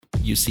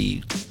you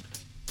see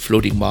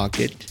floating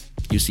market,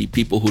 you see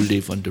people who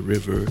live on the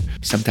river,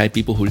 sometimes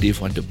people who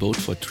live on the boat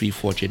for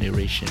 3-4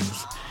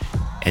 generations,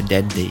 and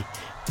then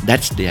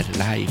that's their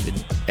life.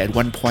 And at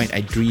one point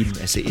I dreamed,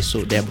 I say, it's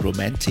so damn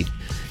romantic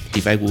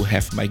if I will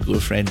have my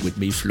girlfriend with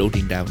me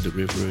floating down the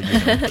river.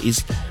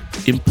 It's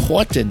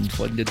important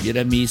for the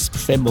Vietnamese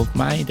frame of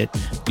mind that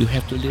you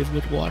have to live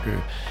with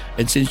water.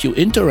 And since you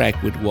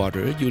interact with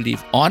water, you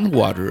live on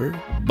water,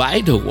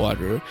 by the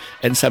water,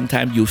 and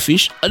sometimes you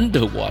fish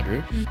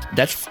underwater.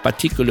 That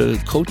particular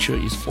culture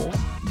is formed.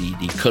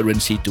 The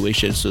current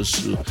situation.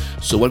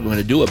 So what we're going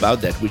to do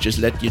about that, we just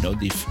let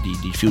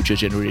the future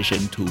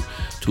generation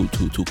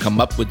to come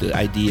up with the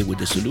idea, with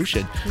the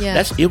solution. Yeah.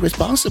 That's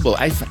irresponsible.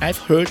 I've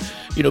heard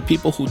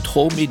people who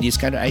told me this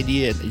kind of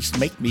idea, and it's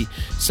make me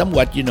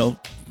somewhat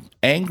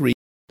angry.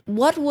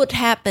 What would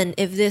happen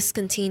if this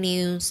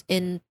continues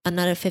in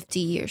another 50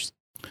 years?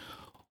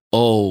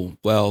 Oh,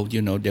 well,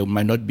 there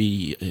might not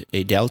be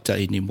a Delta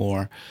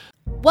anymore.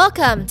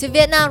 Welcome to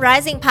Vietnam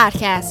Rising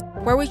Podcast,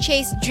 where we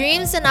chase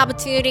dreams and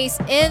opportunities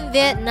in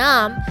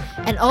Vietnam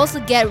and also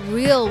get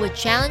real with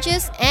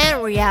challenges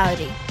and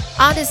reality.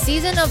 On this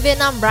season of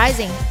Vietnam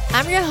Rising,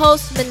 I'm your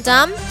host, Minh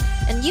Tam,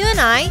 and you and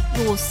I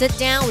will sit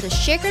down with the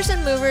shakers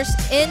and movers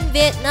in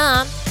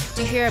Vietnam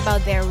to hear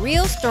about their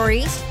real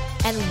stories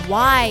and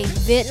why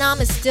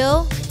Vietnam is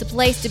still the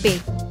place to be.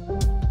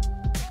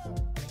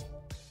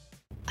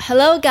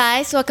 Hello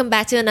guys, welcome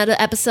back to another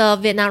episode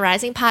of Vietnam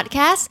Rising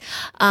Podcast.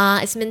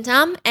 It's Minh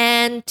Tam,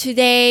 and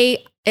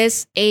today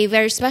is a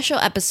very special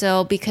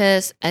episode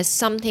because it's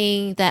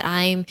something that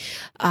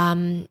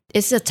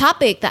it's a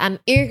topic that I'm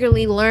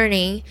eagerly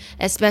learning,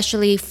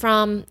 especially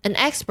from an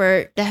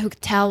expert that who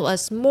could tell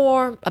us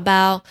more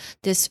about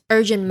this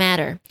urgent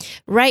matter.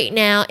 Right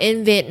now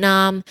in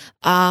Vietnam,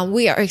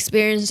 we are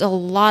experiencing a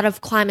lot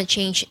of climate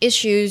change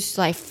issues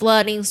like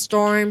flooding,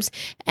 storms,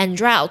 and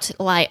drought,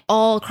 like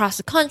all across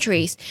the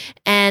countries.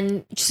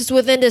 And just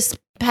within this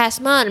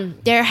past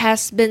month, there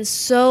has been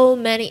so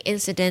many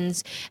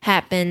incidents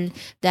happen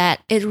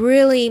that it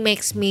really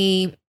makes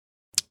me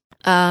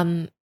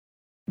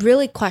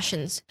really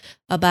questions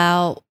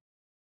about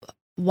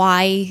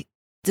why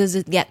does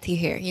it get to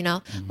here,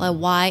 like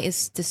why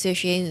is the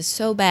situation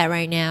so bad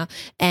right now,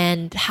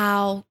 and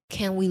how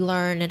can we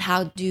learn and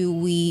how do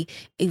we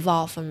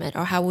evolve from it,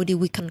 or how do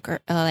we conquer,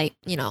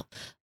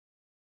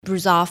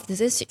 resolve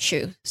this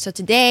issue. So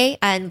today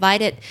I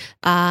invited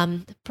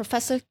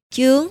Professor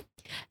Kyu,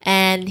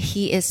 and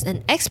he is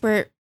an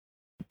expert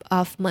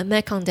of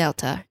Mekong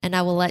Delta, and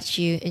I will let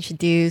you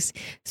introduce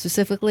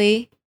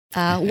specifically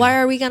why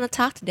are we going to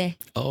talk today?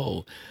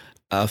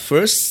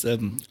 First,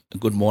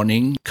 good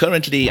morning.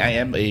 Currently, I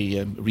am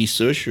a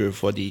researcher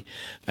for the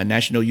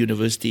National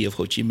University of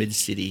Ho Chi Minh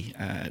City,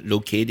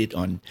 located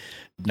on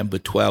number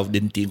 12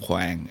 Dinh Tiên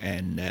Quang,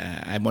 and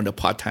I'm on a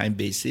part-time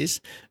basis.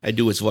 I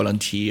do as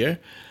volunteer.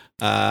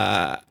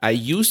 I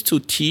used to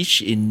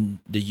teach in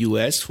the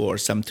U.S. for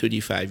some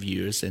 35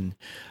 years, and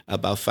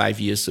about 5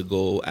 years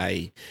ago,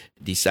 I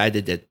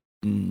decided that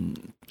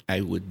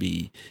I would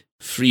be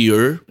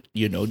freer,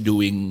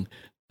 doing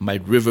my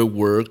river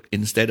work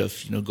instead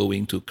of,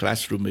 going to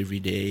classroom every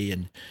day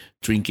and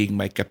drinking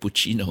my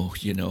cappuccino,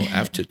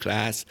 after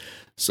class.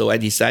 So I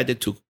decided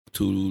to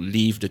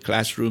leave the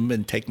classroom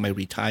and take my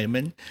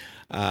retirement.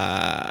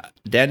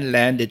 Then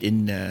landed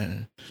in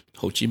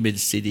Ho Chi Minh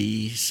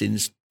City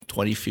since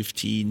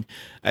 2015.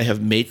 I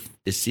have made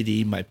the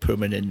city my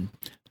permanent,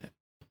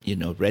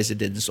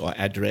 residence or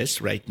address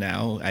right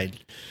now. I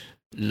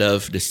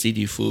love the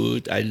city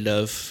food. I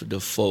love the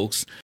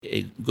folks.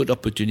 A good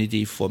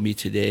opportunity for me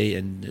today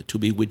and to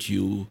be with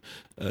you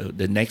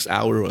the next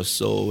hour or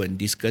so and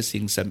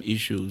discussing some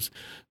issues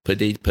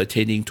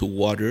pertaining to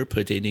water,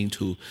 pertaining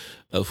to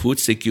food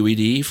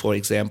security, for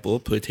example,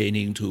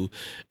 pertaining to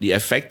the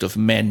effect of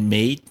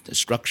man-made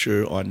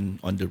structure on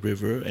the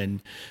river,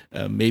 and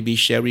maybe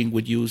sharing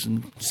with you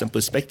some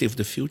perspective of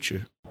the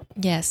future.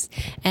 Yes,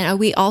 and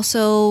we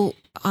also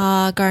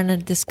going to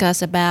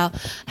discuss about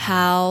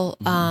how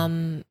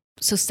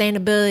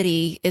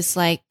sustainability is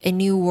like a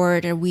new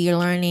word that we are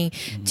learning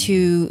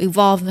to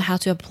evolve and how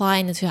to apply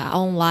it into our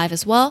own life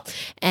as well.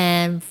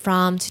 And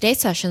from today's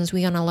sessions,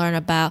 we're going to learn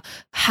about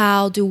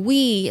how do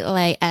we,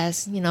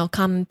 as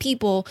common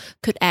people,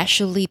 could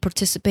actually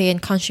participate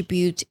and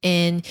contribute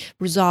in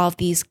resolve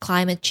these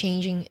climate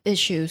changing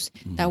issues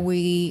that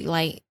we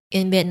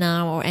in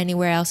Vietnam or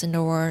anywhere else in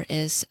the world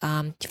is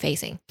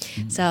facing.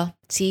 So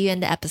see you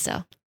in the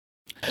episode.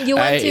 You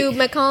went to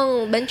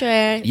Mekong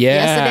Venture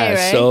yesterday,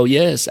 right? So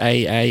yes,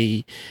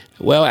 I'm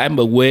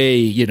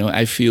away.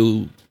 I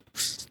feel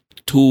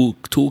two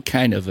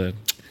kind of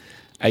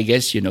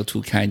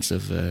two kinds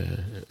of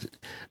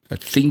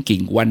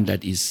thinking. One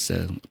that is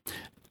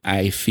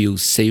I feel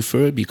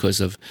safer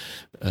because of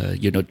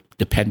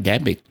the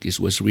pandemic. This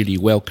was really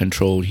well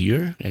controlled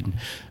here, and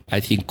I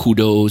think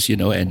kudos,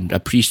 and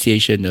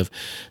appreciation of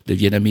the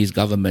Vietnamese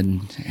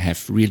government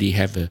have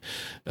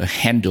a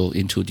handle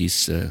into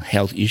this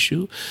health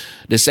issue.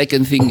 The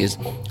second thing is,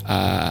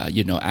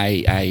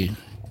 I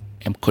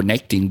am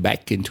connecting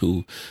back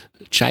into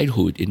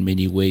childhood in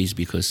many ways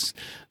because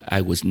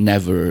I was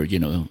never,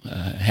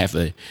 have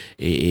a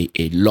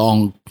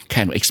long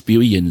kind of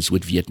experience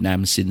with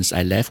Vietnam since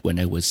I left when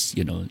I was,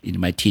 in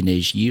my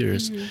teenage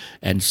years.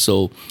 And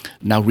so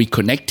now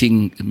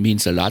reconnecting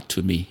means a lot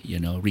to me.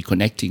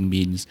 Reconnecting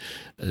means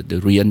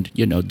the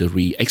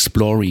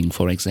re-exploring,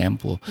 for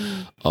example,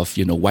 of,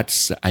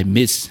 what I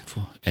miss.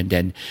 And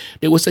then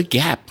there was a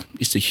gap.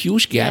 It's a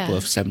huge gap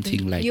of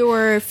something like... You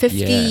were 50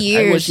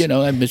 years.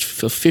 I was,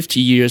 for 50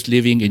 years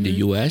living in the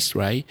U.S.,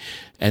 right?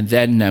 And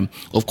then,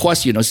 of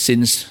course,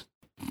 since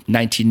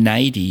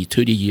 1990,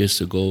 30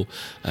 years ago,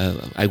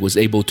 I was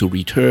able to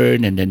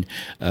return and then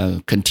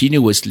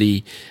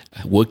continuously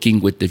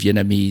working with the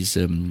Vietnamese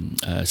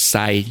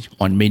side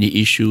on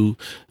many issues,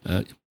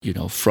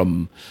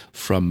 from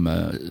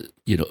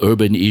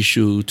urban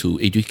issue to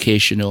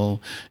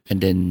educational, and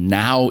then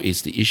now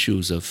is the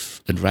issues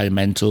of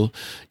environmental,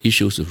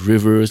 issues of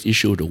rivers,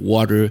 issue of the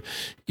water,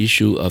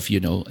 issue of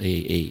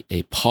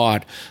a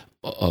part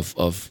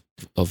of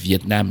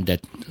Vietnam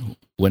that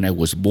when I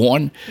was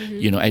born,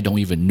 I don't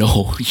even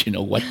know,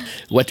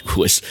 what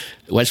was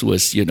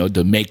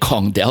the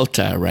Mekong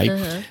Delta,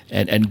 right?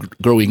 And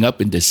growing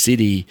up in the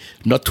city,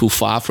 not too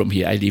far from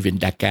here, I live in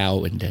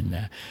Dachau, and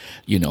then,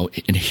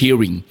 and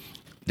hearing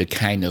the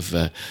kind of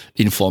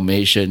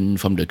information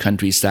from the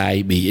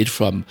countryside, be it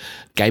from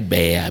Cái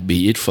Bè,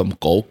 be it from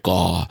Cổ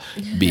Cò,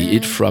 be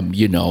it from,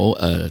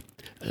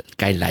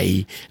 Cái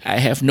Lậy. I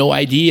have no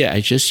idea.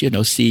 I just,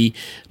 see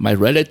my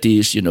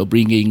relatives,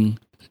 bringing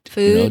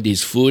food.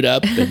 This food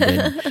up and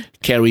then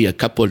carry a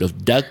couple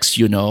of ducks,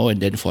 and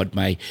then for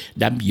my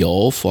Dam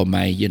Yo, for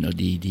my,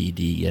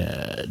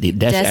 the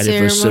death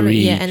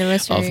anniversary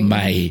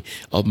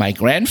of my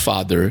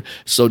grandfather.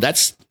 So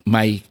that's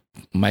my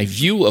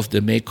view of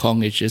the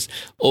Mekong is just,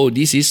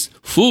 this is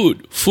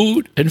food,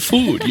 and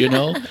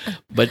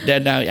But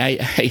then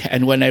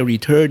and when I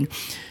returned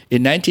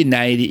in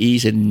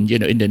 1990s and,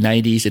 in the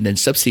 90s, and then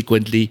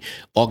subsequently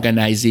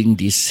organizing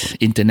this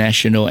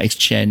international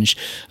exchange,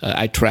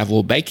 I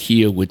traveled back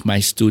here with my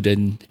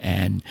student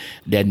and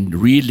then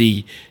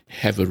really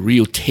have a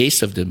real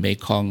taste of the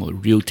Mekong, a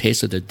real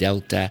taste of the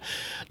Delta,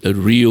 a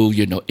real,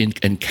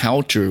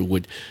 encounter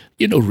with,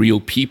 real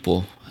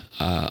people.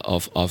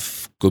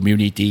 Of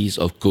communities,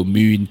 of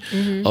commune,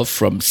 of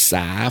from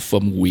xã,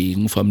 from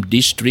wing, from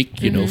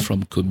district,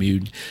 from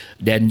commune.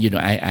 Then,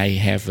 I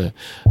have a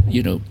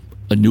new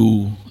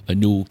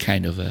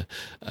kind of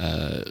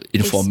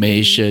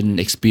information,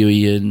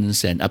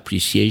 experience, and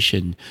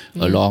appreciation,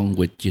 along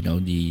with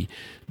the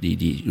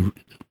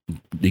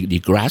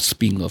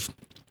grasping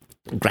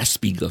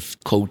of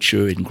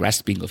culture and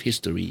grasping of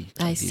history.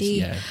 I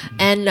see.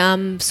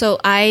 And so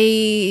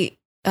I've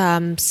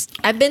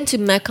been to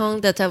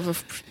Mekong, that type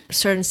of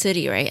certain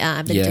city, right?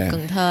 I've been to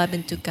Cần Thơ, I've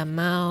been to Cà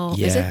Mau.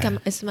 Yeah. Is it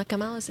Cà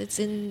Mau? Is it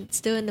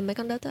still in the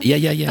Mekong Delta? Yeah.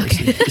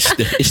 Okay. It's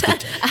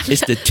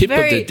the tip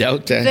of the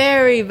delta.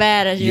 Very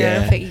bad, as you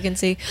can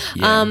see.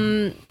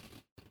 Yeah.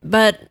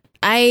 But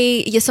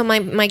so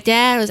my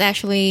dad's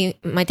actually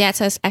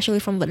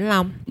from Vĩnh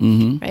Long,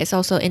 right? It's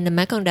also in the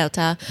Mekong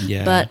Delta.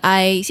 Yeah. But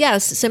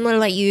similar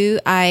like you,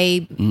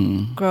 I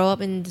grew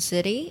up in the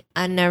city.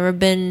 I never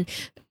been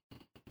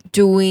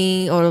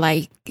doing or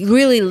like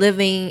really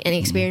living and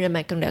experiencing the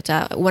Mekong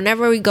Delta.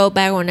 Whenever we go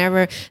back,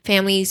 whenever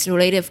families,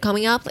 relative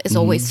coming up, it's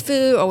always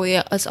food or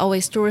it's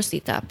always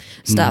touristy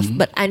stuff.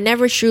 But I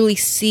never truly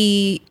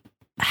see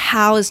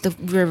how is the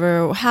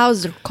river, how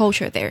is the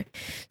culture there.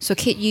 So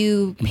could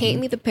you paint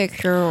me the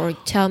picture or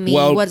tell me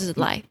what is it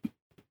like?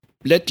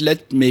 Let's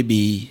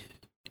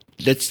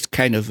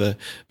kind of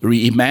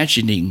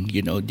reimagining,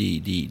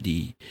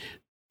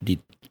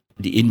 the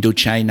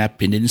Indochina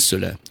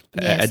Peninsula.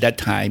 Yes. At that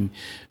time,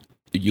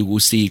 you will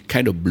see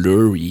kind of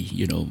blurry,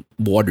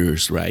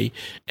 borders, right?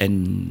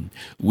 And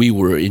we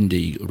were in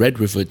the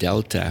Red River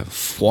Delta,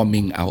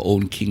 forming our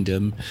own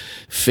kingdom,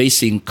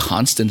 facing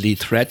constantly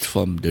threats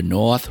from the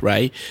north,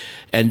 right?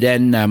 And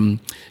then,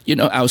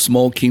 our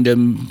small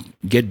kingdom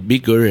get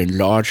bigger and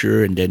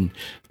larger, and then,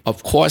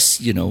 of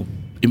course,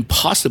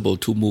 impossible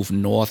to move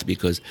north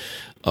because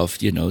of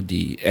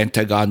the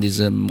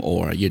antagonism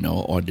or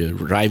the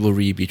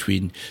rivalry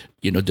between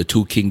the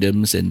two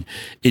kingdoms. And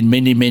in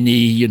many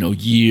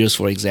years,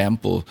 for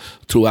example,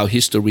 throughout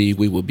history,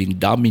 we were being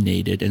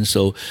dominated, and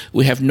so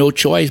we have no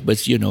choice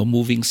but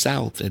moving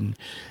south. And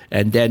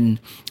then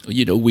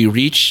we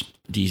reach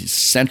the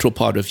central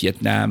part of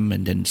Vietnam,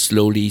 and then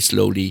slowly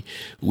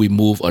we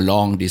move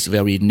along this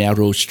very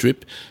narrow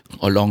strip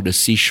along the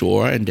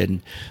seashore. And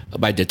then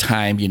by the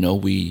time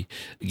we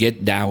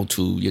get down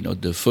to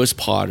the first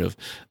part of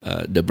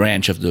the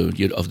branch of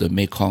the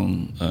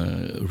Mekong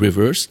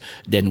rivers,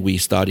 then we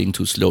starting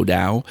to slow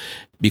down,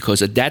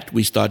 because at that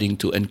we're starting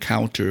to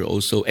encounter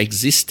also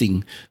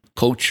existing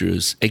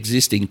cultures,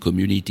 existing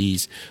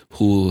communities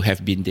who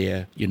have been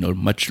there,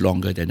 much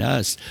longer than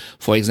us.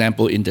 For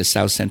example, in the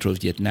south central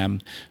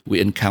Vietnam, we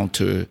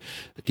encounter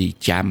the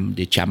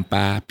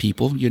Champa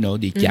people,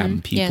 the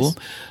Cham people.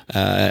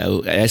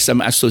 Yes. As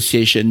some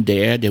association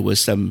there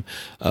was some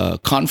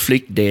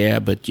conflict there,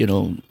 but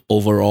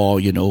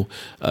overall,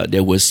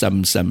 there was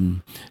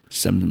some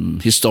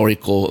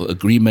historical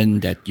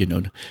agreement that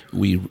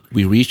we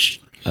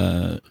reached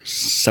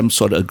some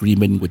sort of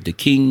agreement with the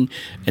king,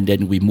 and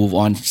then we move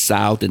on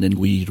south, and then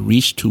we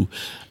reach to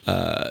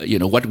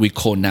what we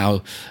call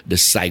now the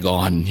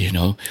Saigon,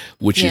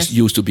 which Yes. is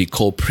used to be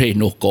called Pre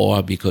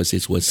Nocor because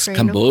it was Pre Nocor.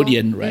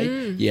 Cambodian, right?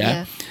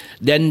 Yeah.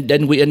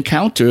 Then we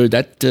encounter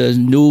that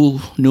new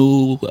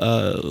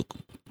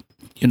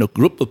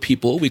group of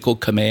people we call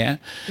Khmer,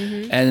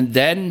 and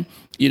then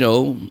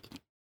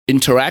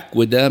interact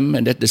with them.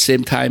 And at the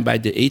same time, by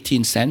the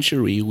 18th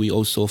century, we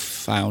also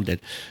found that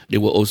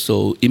there were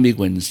also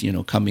immigrants,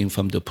 coming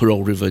from the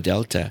Pearl River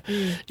Delta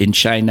in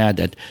China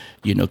that,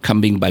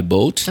 coming by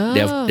boat.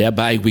 Oh.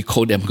 Thereby, we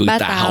call them Ngư Ba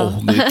Tao,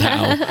 Ngư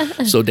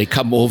Tao. So they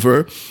come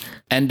over.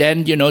 And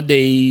then,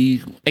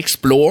 they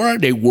explore,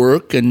 they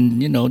work,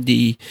 and,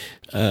 the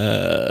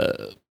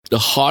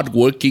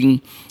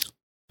hardworking,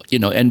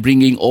 and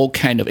bringing all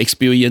kind of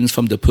experience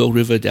from the Pearl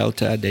River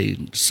Delta, they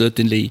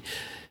certainly,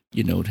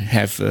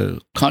 have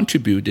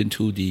contributed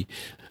to the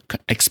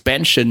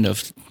expansion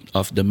of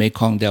the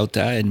Mekong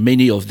Delta, and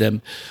many of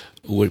them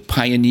were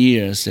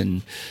pioneers,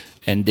 and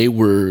they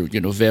were,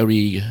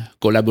 very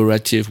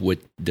collaborative with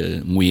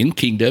the Nguyen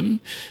Kingdom.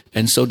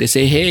 And so they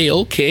say, hey,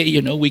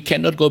 okay, we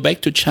cannot go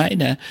back to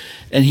China.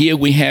 And here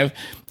we have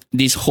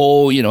this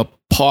whole,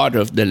 part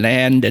of the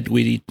land that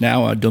we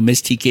now are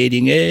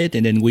domesticating it.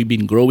 And then we've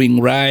been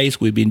growing rice.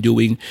 We've been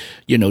doing,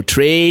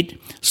 trade.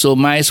 So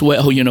might as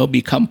well,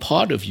 become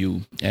part of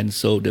you. And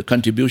so the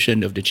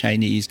contribution of the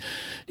Chinese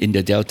in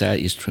the Delta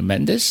is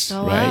tremendous,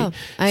 Oh, right? wow.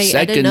 I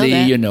Secondly,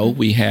 didn't know that.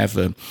 we have,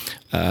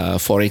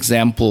 for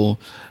example,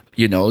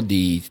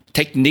 the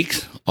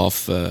techniques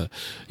of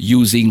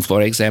using,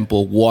 for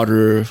example,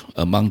 water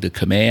among the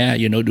Khmer,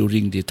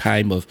 during the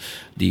time of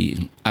the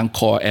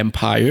Angkor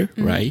Empire,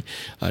 right?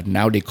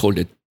 Now they call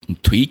it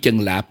Thủy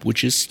Chân Lap,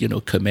 which is,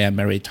 Khmer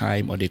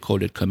Maritime, or they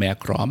call it Khmer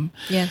Krom.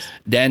 Yes.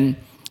 Then,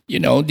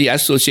 the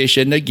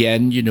association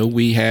again,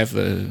 we have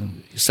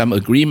some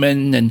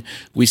agreement, and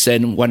we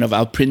send one of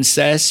our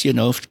princess,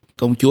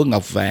 Công chúa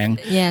Ngọc Vàng,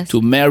 Yes.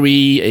 to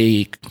marry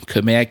a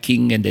Khmer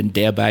king, and then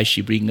thereby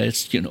she brings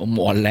us,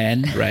 more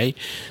land, right?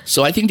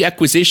 So I think the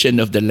acquisition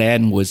of the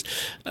land was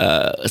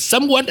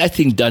somewhat, I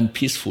think, done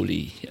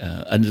peacefully,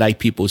 unlike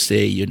people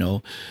say,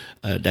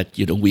 that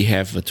we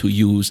have to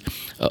use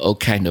all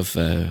kind of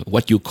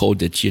what you call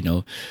it,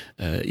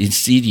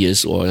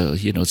 insidious or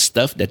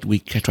stuff that we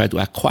can try to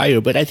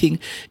acquire. But I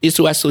think it's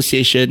through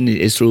association,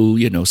 it's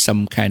through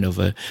some kind of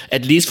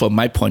at least from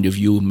my point of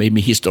view, maybe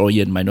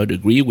historian might not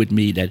agree with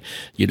me that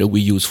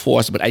we use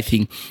force, but I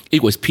think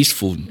it was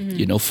peaceful,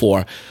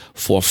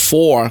 for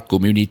four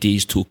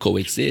communities to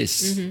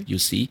coexist. You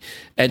see,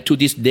 and to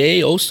this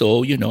day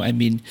also,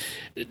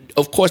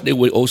 of course there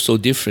were also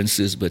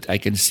differences, but I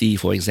can see,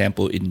 for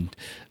example, in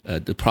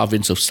the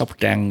province of Sóc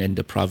Trăng and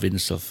the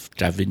province of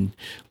Trà Vinh,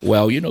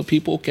 well,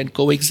 people can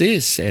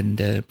coexist,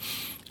 and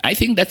I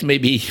think that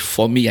maybe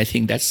for me, I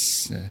think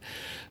that's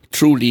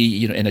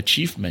truly, an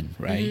achievement,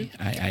 right?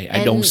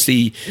 I don't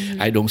see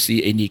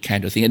any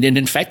kind of thing. And then,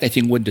 in fact, I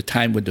think when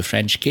the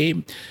French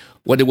came,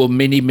 well, there were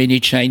many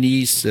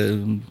Chinese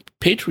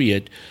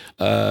patriot.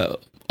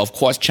 Of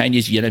course,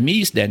 Chinese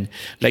Vietnamese then,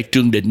 like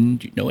Trương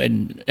Định,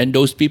 and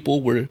those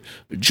people were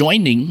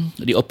joining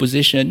the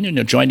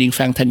opposition, joining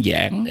Phan Thanh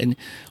Giảng, and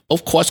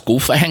of course, Gu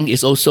Fang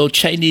is also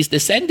Chinese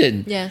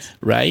descendant, Yes.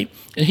 right?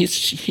 And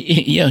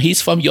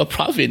he's from your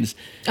province.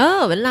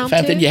 Oh, Vĩnh Long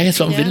Phan too. Thanh Giảng is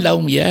from Yeah. Vĩnh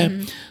Long, yeah.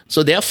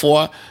 So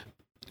therefore,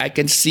 I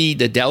can see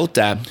the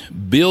Delta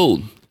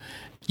build,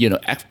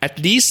 at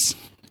least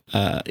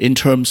in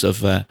terms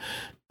of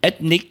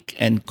ethnic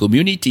and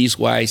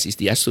communities-wise, is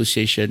the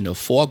association of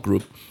four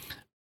groups.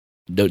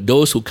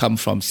 Those who come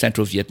from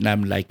central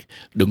Vietnam, like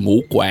the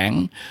Ngũ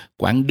Quảng,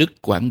 Quảng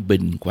Đức, Quảng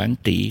Bình, Quảng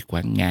Trị,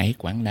 Quảng Ngãi,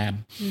 Quảng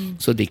Nam.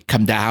 So they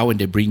come down and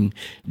they bring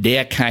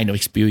their kind of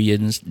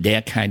experience,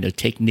 their kind of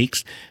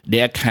techniques,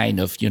 their kind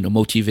of,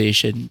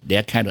 motivation,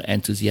 their kind of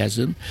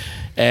enthusiasm,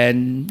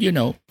 and,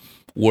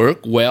 work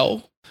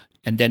well.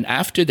 And then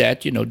after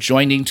that,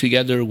 joining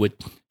together with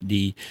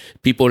the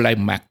people like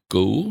Mạc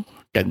Cửu,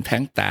 Trần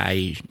Thắng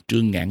Tài,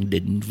 Trương Ngạn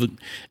Định,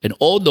 and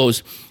all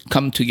those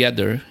come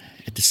together.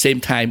 At the same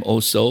time,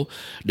 also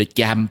the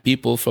Cham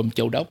people from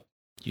Châu Đốc,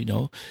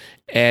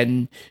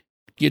 and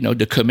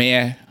the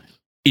Khmer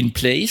in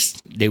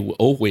place. They were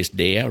always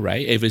there,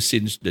 right? Ever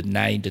since the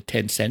 9th, the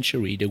 10th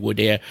century, they were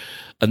there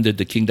under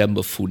the kingdom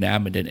of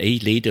Phunam, and then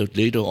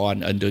later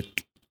on under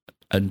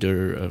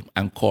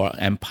Angkor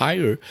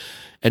Empire,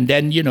 and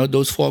then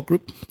those four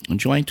groups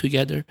joined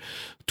together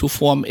to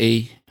form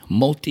a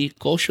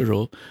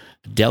multicultural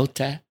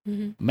delta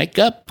make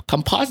up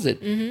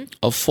composite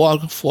of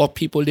four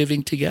people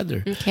living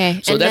together.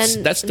 Okay. So And that's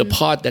then- that's the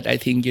part that I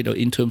think,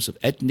 in terms of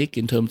ethnic,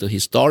 in terms of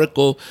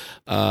historical,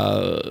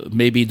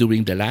 maybe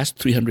during the last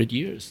 300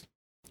 years.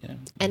 Yeah.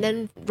 And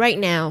then right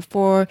now,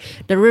 for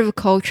the river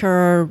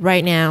culture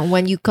right now,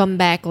 when you come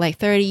back like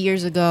 30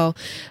 years ago,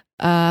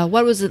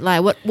 what was it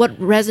like? What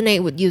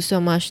resonated with you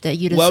so much that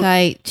you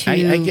decide to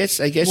I guess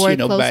work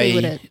closely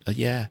with it?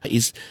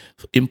 It's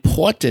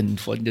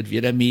important for the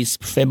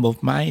Vietnamese frame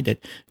of mind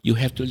that you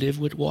have to live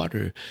with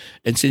water,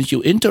 and since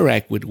you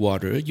interact with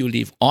water, you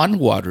live on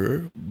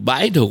water,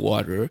 by the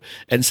water,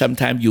 and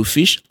sometimes you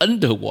fish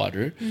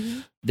underwater.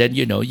 Then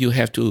you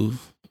have to.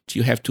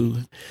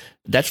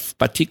 That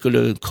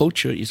particular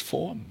culture is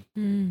formed,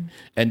 and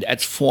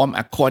that's formed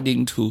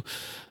according to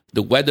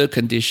the weather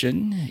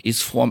condition,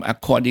 is formed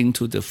according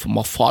to the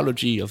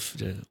morphology of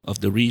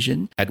the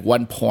region. At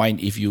one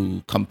point, if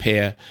you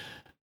compare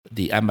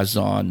the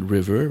Amazon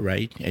River,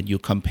 right, and you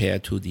compare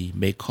to the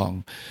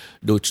Mekong,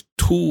 those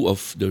two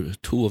of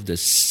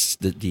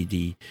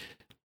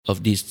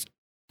these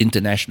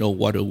international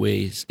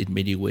waterways, in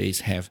many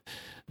ways, have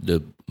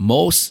the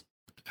most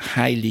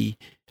highly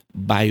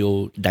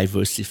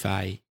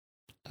biodiversified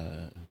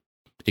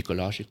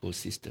ecological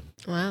system.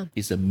 Wow.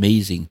 It's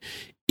amazing.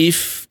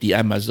 If the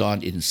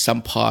Amazon in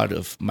some part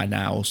of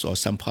Manaus or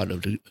some part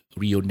of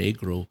Rio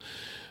Negro,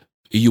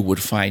 you would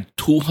find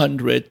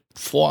 200,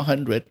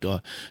 400,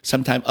 or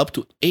sometimes up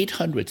to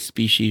 800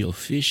 species of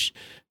fish,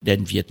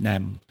 then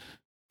Vietnam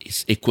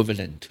is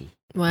equivalent to.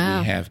 Wow.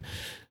 We have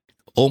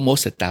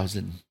almost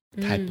 1,000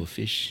 type of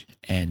fish.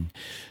 And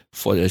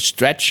for a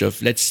stretch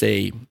of, let's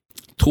say,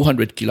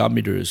 200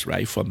 kilometers,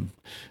 right, from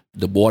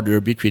the border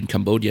between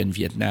Cambodia and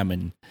Vietnam,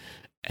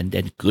 and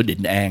then Cơ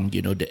Định An,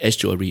 the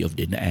estuary of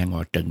Định An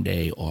or Tân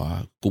Dae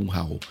or Cung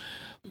Hau,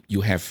 you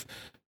have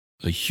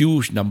a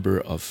huge number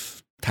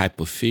of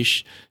type of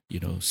fish,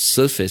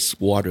 surface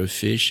water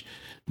fish,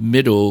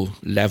 middle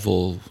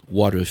level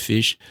water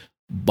fish,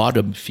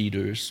 bottom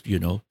feeders,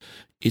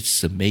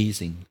 it's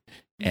amazing.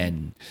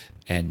 And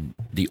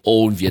the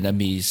old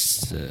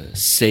Vietnamese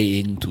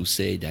saying to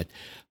say that,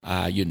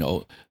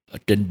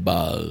 trên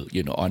bờ,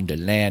 on the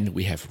land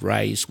we have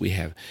rice, we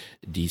have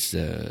these,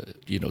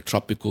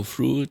 tropical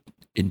fruit.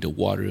 In the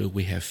water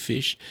we have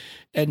fish,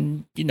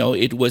 and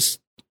it was,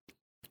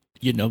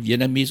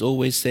 Vietnamese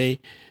always say,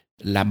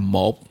 làm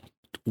một,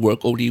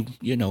 work only,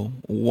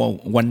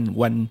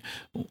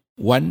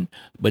 one,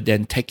 but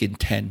then take in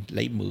 10,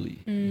 lấy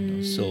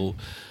 10. So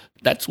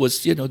that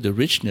was, the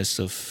richness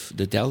of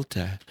the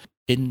Delta.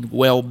 In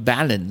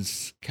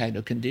well-balanced kind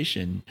of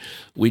condition,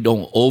 we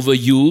don't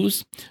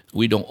overuse,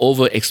 we don't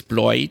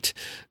overexploit,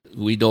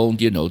 we don't,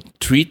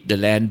 treat the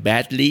land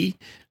badly,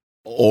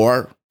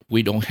 or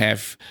we don't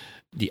have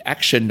the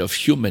action of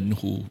human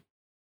who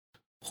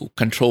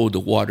control the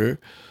water,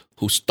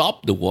 who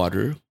stop the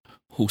water,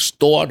 who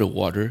store the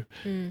water,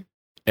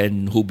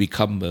 and who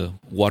become a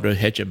water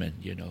hegemon,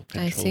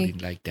 controlling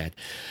like that.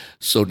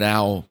 So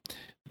now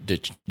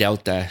the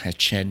Delta has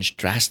changed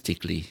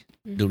drastically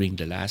during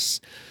the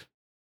last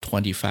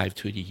 25,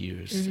 30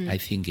 years. I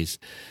think it's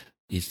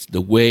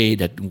the way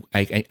that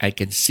I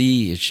can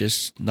see it's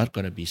just not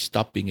going to be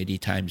stopping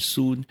anytime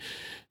soon,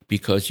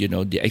 because,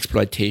 the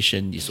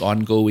exploitation is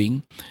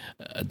ongoing.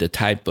 The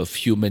type of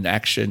human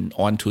action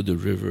onto the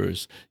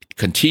rivers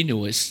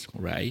continuous,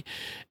 right?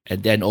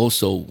 And then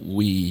also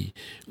we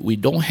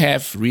don't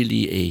have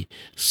really a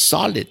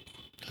solid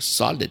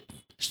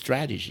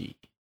strategy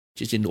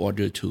just in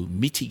order to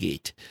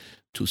mitigate,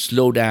 to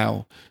slow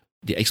down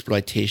the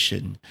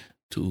exploitation,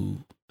 to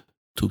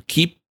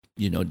keep,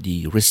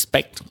 the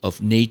respect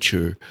of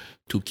nature,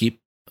 to keep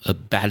a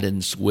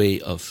balanced way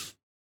of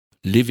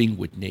living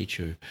with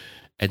nature.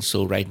 And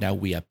so right now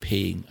we are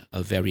paying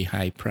a very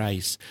high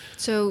price.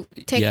 So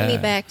take me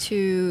back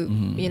to,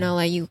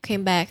 like you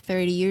came back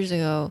 30 years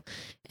ago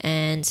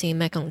and seeing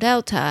Mekong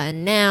Delta.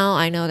 And now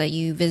I know that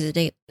you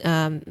visited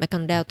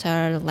Mekong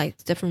Delta,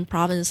 like different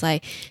province,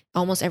 like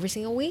almost every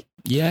single week.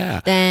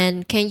 Yeah.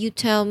 Then can you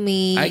tell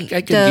me I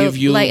can give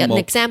you like an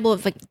example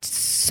of like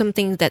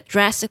something that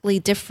drastically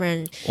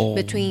different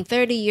between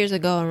 30 years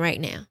ago and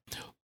right now?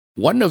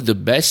 One of the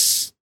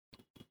best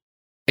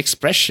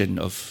expression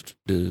of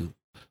the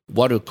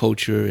water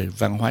culture and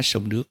văn hóa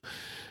sông nước,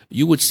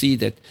 you would see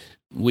that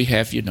we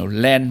have,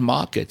 land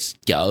markets,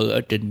 chợ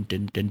ở trên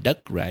đất,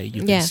 right?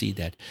 You can see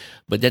that.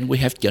 But then we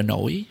have chợ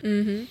nổi.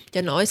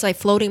 Chợ nổi is like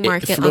floating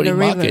market on the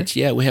river. Markets,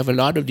 yeah, we have a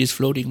lot of these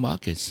floating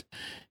markets.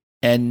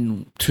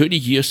 And 30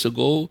 years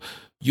ago,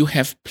 you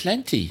have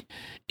plenty.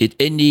 At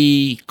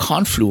any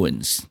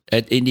confluence,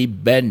 at any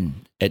bend,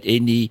 at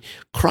any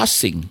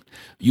crossing,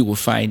 you will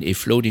find a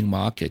floating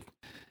market.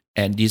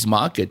 And this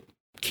market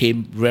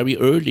came very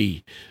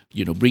early,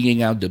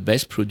 bringing out the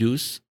best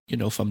produce,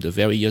 from the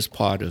various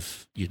part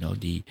of,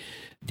 the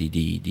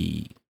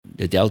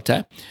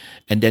Delta.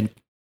 And then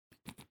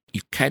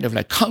you kind of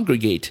like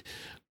congregate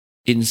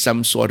in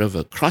some sort of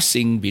a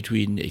crossing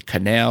between a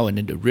canal and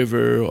then the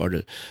river,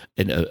 or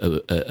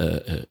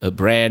a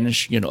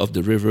branch, of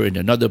the river and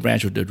another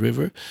branch of the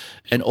river,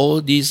 and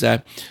all these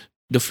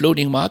the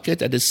floating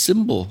market are the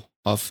symbol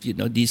of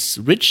this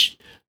rich,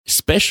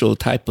 special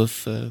type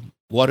of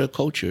water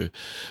culture.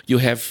 You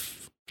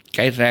have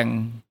cái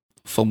răng,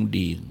 phong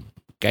điền,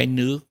 cái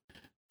nước,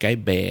 cái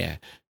bè,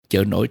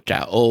 chợ nổi Trà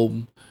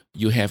Ôm.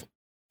 You have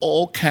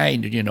all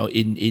kind,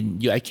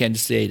 I can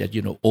say that,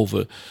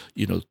 over,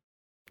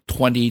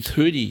 20,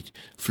 30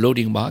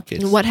 floating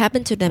markets. What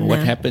happened to them What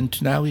now?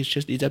 happened now is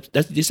just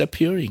that's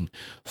disappearing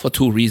for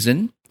two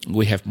reasons.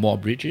 We have more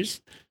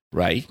bridges,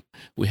 right?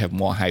 We have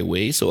more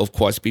highways. So, of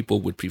course,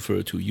 people would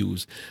prefer to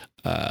use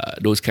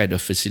those kind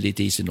of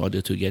facilities in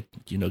order to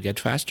get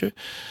faster.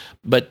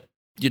 But,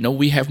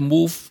 we have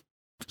moved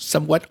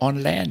somewhat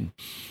on land.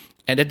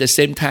 And at the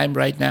same time,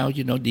 right now,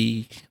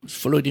 the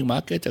floating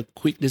markets are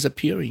quick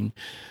disappearing.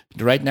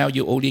 Right now,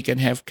 you only can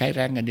have Kai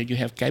Rang and then you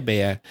have Kai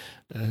Bea.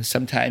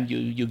 Sometimes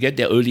you get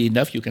there early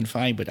enough, you can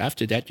find. But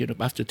after that,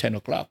 after 10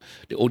 o'clock,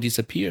 they all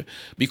disappear.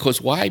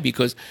 Because why?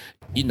 Because,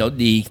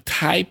 the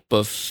type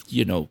of,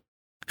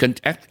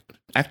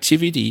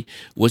 activity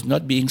was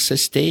not being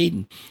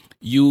sustained.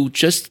 You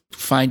just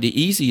find the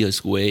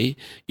easiest way,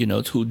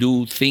 to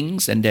do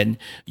things, and then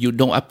you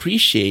don't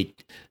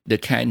appreciate the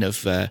kind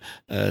of,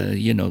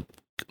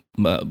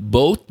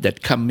 boat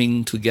that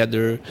coming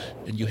together,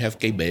 and you have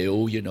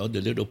Kebeo,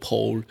 the little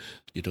pole,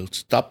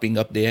 stopping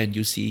up there, and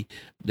you see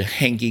the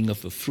hanging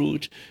of a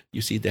fruit,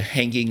 you see the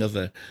hanging of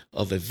a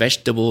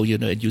vegetable,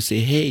 and you say,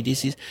 hey,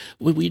 this is,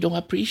 we don't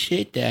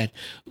appreciate that.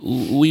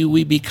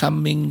 We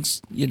becoming,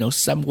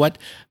 somewhat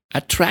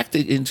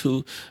attracted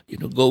into,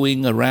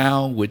 going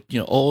around with,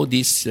 all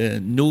these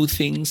new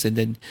things, and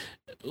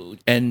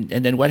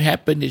then what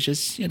happened is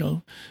just,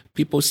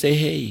 people say,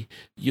 hey,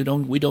 you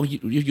don't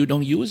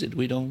use it,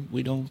 we don't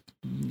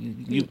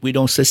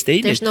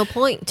sustain There's it. no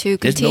point to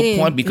There's continue.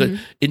 no point, because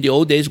in the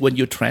old days when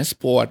you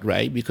transport,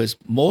 right, because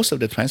most of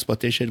the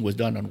transportation was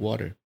done on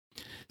water.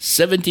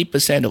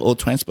 70% of all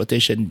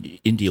transportation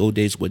in the old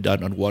days were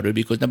done on water,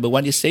 because number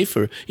one, it's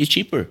safer, it's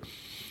cheaper.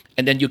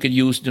 And then you can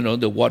use,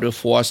 the water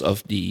force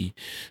of the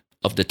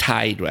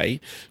tide,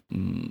 right?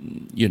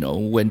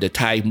 When the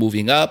tide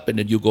moving up and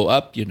then you go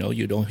up, you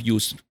don't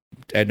use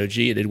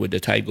energy. And then when the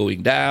tide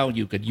going down,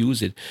 you can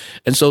use it.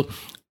 And so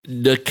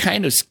the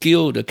kind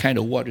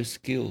of water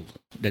skill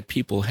that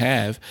people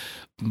have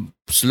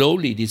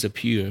slowly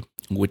disappear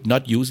with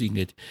not using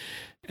it.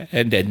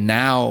 And then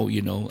now,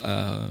 in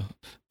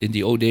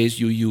the old days,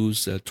 you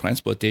use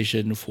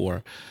transportation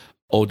for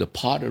all the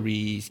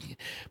potteries.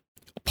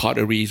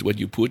 Potteries, when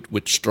you put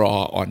with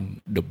straw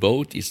on the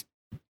boat, is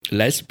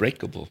less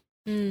breakable.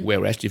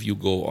 Whereas if you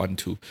go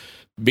onto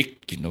big,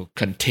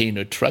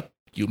 container truck,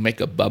 you make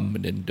a bump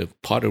and then the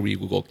pottery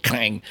will go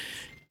clang.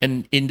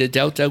 And in the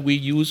Delta, we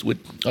use with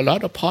a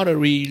lot of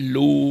pottery,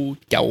 lu,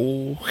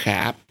 jiao,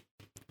 hap,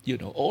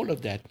 all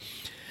of that.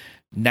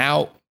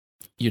 Now,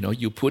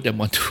 you put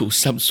them onto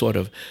some sort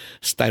of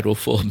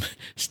styrofoam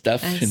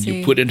stuff, and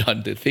you put it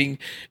on the thing,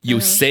 you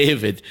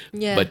save it,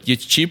 but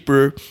it's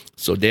cheaper.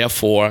 So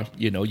therefore,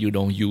 you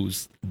don't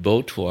use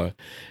boat for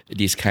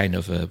this kind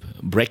of a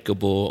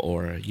breakable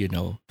or,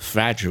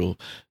 fragile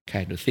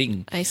kind of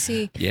thing. I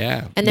see.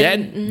 Yeah. And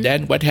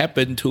then what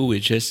happened too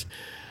is just,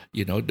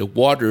 the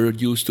water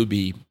used to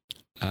be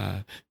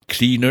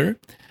cleaner.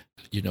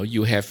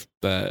 You have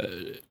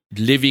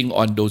living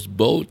on those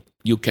boats,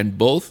 you can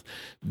both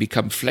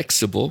become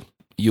flexible.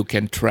 You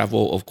can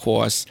travel, of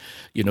course.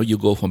 You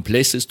go from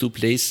places to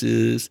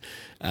places.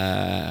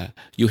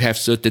 You have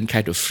certain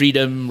kind of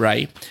freedom,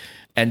 right?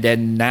 And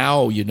then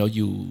now,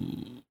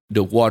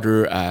 the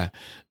water are,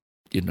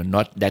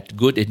 not that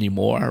good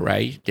anymore,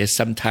 right? There's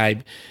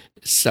sometimes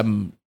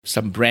some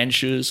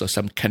branches or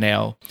some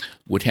canal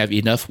would have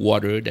enough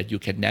water that you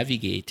can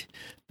navigate,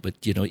 but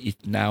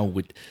it now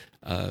with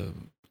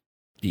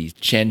the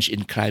change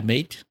in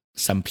climate,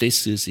 some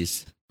places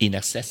is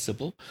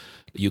inaccessible.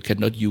 You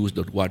cannot use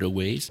the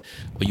waterways,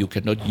 or you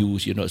cannot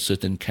use, a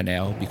certain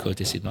canal because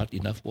there's not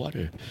enough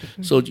water.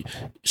 So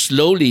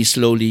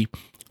slowly,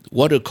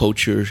 water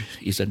culture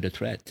is under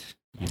threat.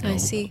 I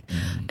see.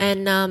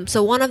 And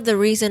so one of the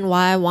reasons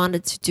why I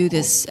wanted to do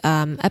this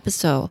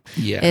episode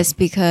is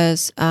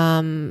because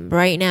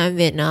right now in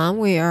Vietnam,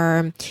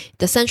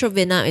 the central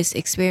Vietnam is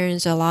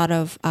experiencing a lot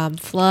of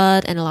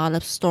flood and a lot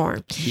of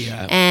storm.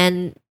 Yeah.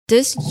 And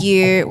this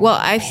year, well,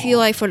 I feel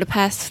like for the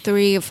past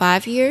 3 or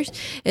 5 years,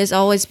 it's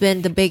always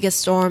been the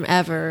biggest storm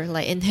ever,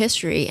 like in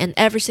history. And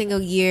every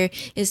single year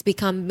is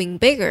becoming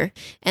bigger.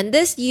 And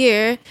this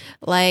year,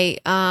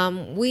 like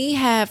we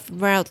have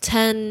around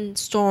 10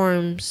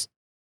 storms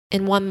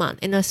in 1 month,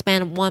 in a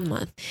span of 1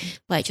 month.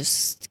 Like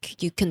just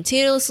you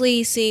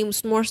continuously see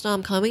more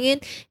storm coming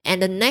in,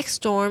 and the next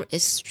storm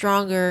is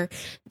stronger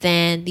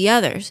than the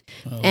others.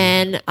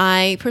 And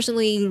I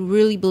personally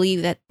really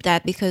believe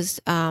that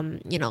because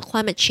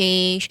climate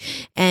change,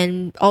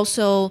 and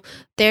also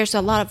there's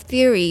a lot of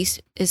theories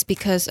is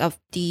because of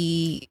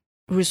the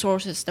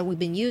resources that we've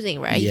been using,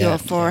 right? Yeah,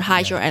 For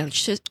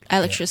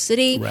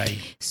electricity. Right.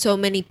 So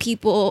many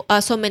people,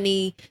 so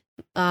many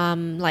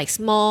like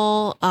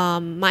small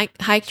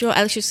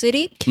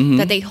hydroelectricity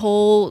that they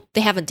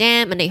have a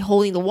dam and they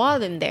holding the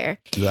water in there.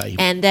 Right.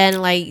 And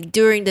then like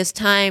during this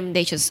time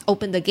they just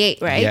open the gate,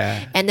 right?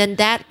 Yeah. And then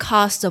that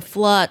caused a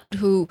flood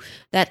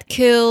that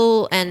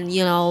kill and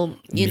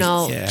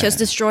just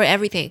destroy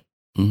everything.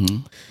 Mm-hmm.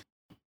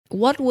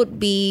 What would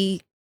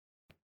be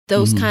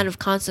those kind of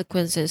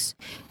consequences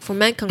for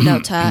Mekong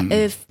Delta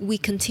if we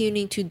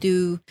continue to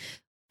do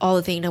all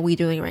the things that we're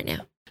doing right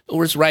now? It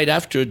was right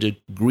after the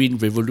Green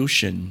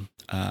Revolution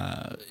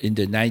in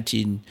the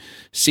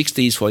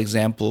 1960s, for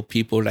example.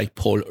 People like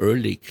Paul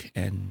Ehrlich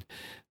and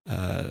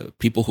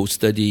people who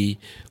study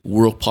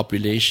world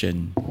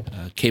population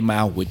came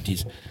out with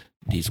this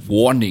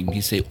warning.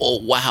 He say, "Oh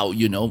wow,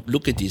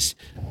 look at this.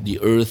 The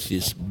Earth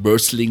is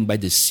bursting by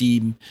the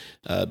seam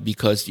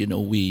because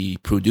we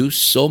produce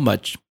so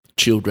much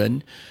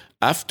children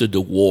after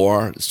the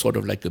war, sort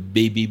of like a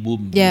baby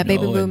boom. Yeah,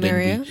 baby boom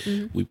area.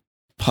 We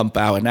pump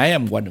out, and I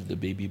am one of the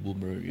baby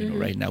boomer.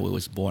 Right now, I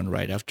was born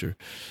right after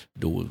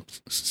the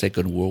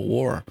Second World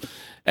War,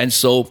 and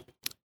so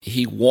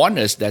he warned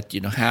us that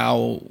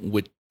how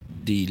with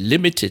the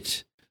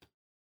limited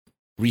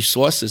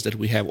resources that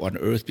we have on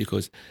Earth,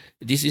 because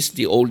this is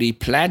the only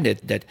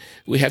planet that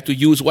we have to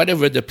use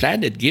whatever the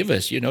planet give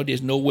us.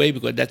 There's no way,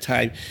 because at that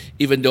time,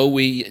 even though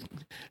we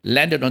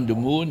landed on the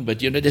moon, but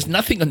there's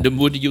nothing on the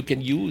moon you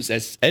can use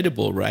as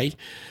edible, right?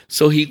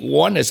 So he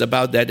warned us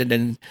about that, and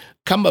then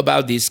come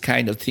about this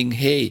kind of thing.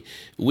 Hey,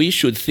 we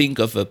should think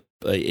of a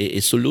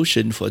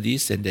solution for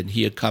this, and then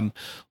here come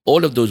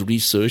all of those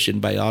research in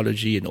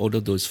biology and all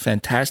of those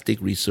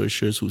fantastic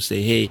researchers who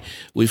say, hey,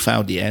 we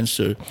found the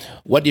answer.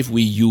 What if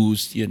we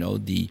use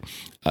the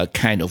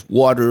kind of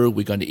water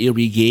we're going to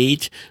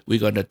irrigate, we're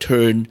going to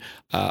turn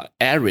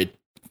arid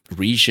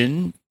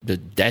region, the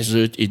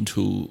desert,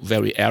 into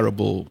very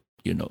arable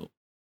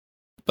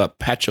a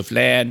patch of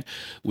land.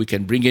 We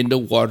can bring in the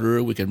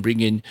water, we can bring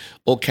in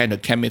all kind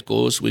of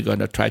chemicals. We're going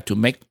to try to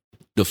make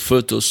the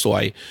fertile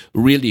soil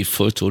really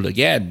fertile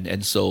again.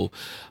 And so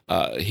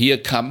here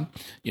come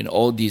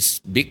all these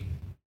big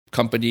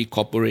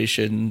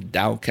corporation,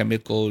 Dow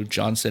Chemical,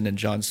 Johnson and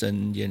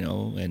Johnson,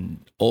 and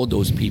all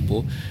those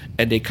people,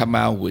 and they come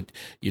out with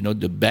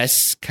the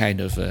best kind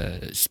of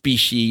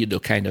species, the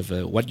kind of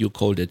what you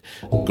call it,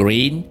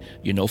 grain,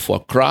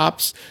 for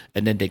crops,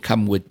 and then they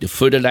come with the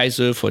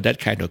fertilizer for that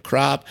kind of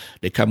crop.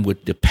 They come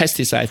with the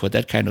pesticide for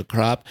that kind of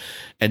crop,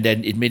 and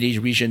then in many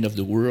regions of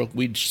the world,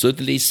 we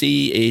certainly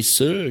see a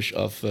surge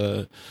of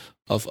what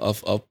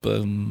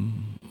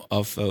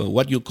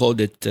you call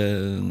it,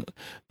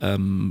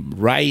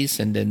 rice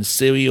and then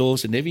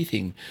cereals and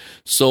everything.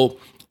 So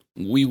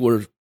we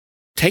were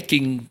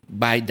taken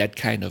by that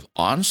kind of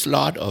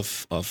onslaught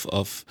of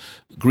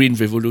green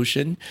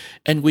revolution,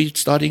 and we're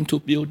starting to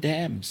build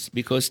dams,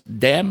 because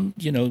dam,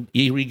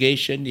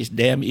 irrigation is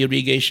dam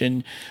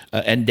irrigation,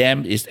 and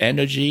dam is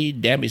energy,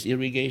 dam is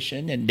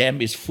irrigation, and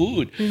dam is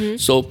food.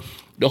 So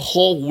the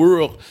whole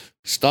world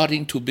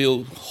starting to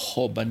build a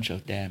whole bunch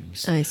of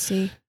dams. I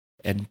see.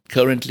 And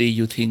currently,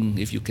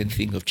 if you can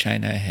think of,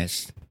 China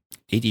has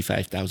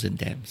 85,000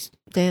 dams.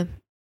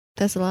 Damn,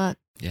 that's a lot.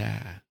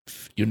 Yeah.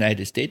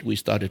 United States, we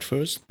started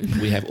first.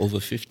 We have over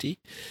 50.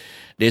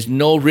 There's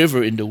no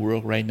river in the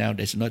world right now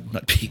that's not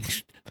being,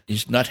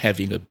 it's not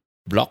having a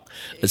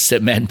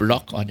cement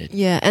block on it.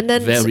 Yeah, and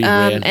then very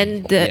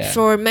rarely.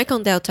 For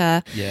Mekong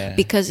Delta,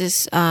 because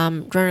it's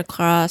run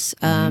across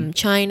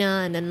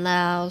China and then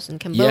Laos and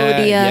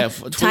Cambodia,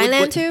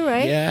 Thailand too,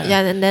 right?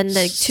 Yeah, and then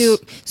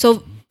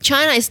so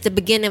China is the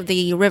beginning of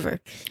the river,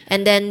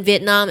 and then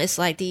Vietnam is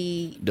like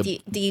the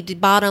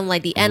bottom,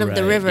 like the end of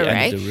the river,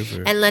 right?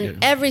 And then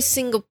every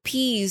single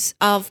piece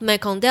of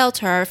Mekong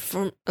Delta,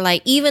 from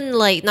like even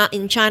like not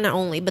in China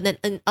only, but then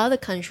in other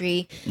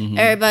country,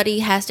 everybody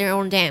has their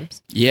own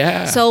dams.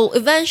 Yeah. So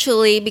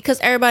eventually, because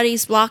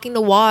everybody's blocking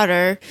the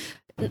water,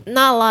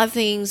 not a lot of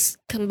things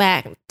come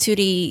back to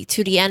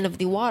the end of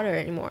the water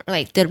anymore,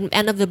 like the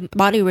end of the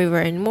body river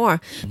anymore.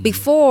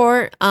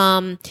 Before,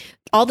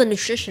 all the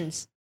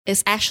nutritions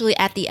is actually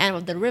at the end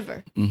of the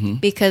river,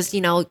 because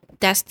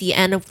that's the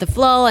end of the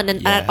flow, and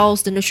then all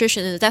the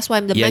nutrition, and that's why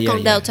the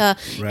Mekong Delta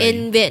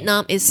in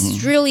Vietnam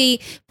is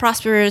really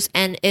prosperous,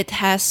 and it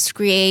has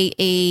created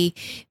a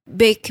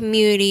big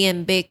community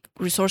and big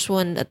resourceful,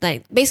 and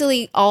like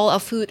basically all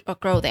of food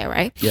grow there,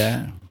 right?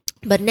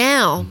 But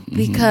now,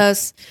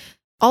 because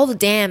all the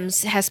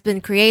dams has been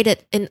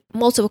created in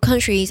multiple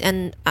countries,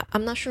 and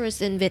I'm not sure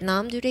it's in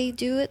Vietnam. Do they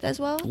do it as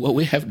well? Well,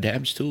 we have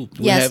dams too.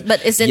 Yes,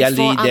 but it's in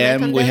Yali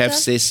Dam. We have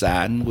Delta?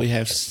 Sesan. We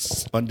have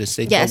on the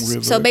Sekong River.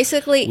 Yes. So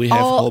basically, we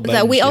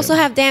also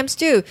have dams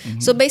too.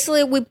 So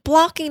basically, we're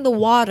blocking the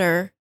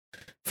water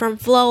from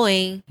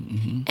flowing,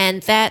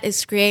 and that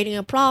is creating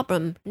a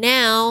problem.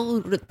 Now,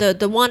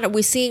 the one that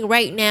we're seeing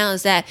right now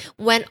is that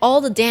when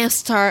all the dams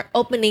start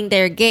opening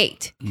their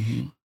gate,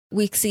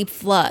 we see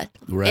flood.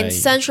 In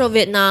central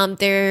Vietnam,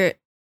 there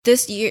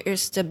this year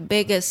is the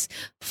biggest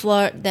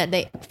flood that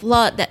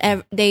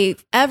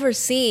they've ever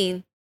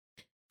seen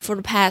for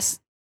the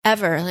past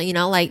ever. You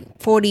know, like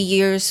 40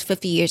 years,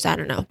 50 years, I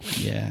don't know.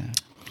 Yeah.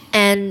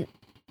 And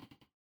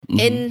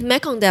in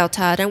Mekong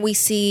Delta, then we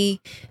see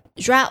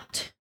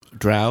drought.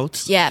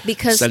 Droughts.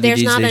 Because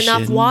there's not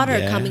enough water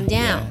Yeah, coming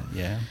down.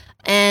 Yeah.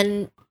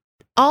 And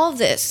all of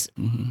this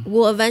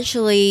will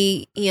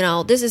eventually, you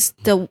know, this is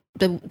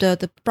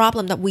the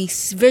problem that we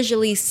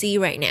visually see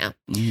right now.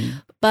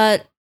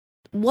 But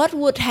what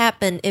would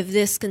happen if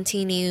this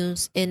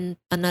continues in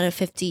another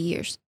 50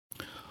 years?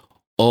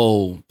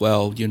 Oh,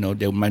 well, you know,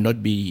 there might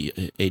not be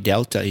a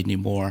delta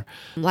anymore.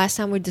 Last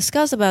time we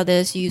discussed about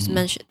this, you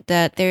mentioned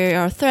that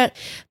there are threat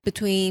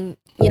between,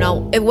 you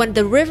know, when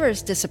the river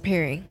is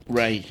disappearing.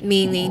 Right.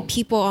 Meaning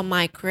people are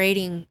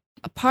migrating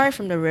apart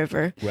from the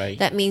river. Right.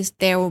 That means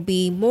there will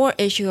be more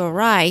issue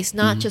arise,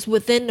 not just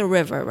within the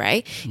river,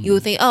 right? You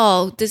would think,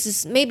 oh,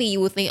 you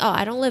would think, oh,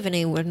 I don't live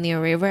anywhere near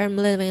a river. I'm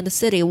living in the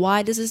city.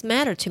 Why does this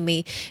matter to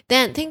me?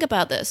 Then think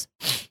about this.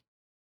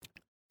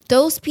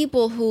 Those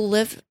people who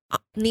live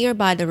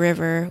nearby the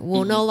river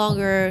will no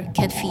longer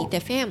can feed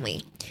their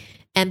family.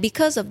 And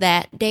because of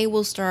that, they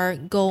will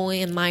start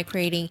going and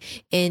migrating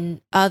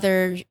in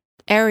other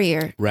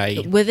area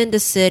within the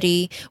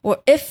city,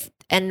 or if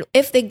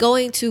they're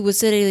going to a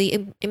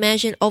city,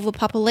 imagine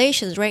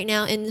overpopulations. Right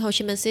now in Ho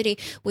Chi Minh City,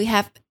 we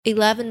have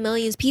 11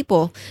 million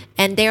people,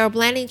 and they are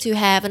planning to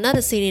have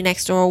another city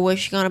next door,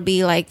 which is gonna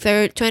be like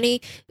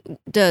 20.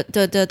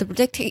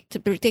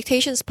 The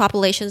predictions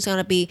population is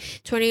gonna be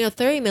 20 or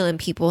 30 million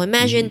people.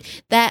 Imagine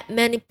that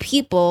many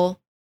people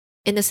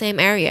in the same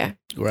area.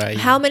 Right.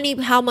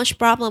 How much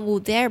problem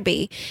would there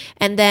be?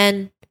 And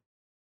then,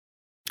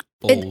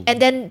 and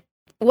then,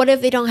 what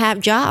if they don't have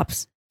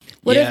jobs?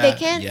 What if they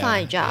can't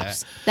find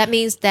jobs? That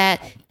means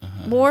that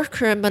more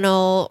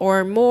criminal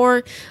or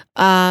more,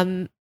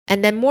 and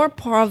then more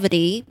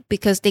poverty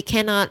because they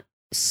cannot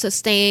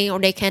sustain or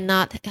they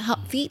cannot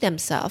help feed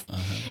themselves.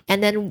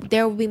 And then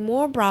there will be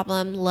more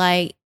problem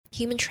like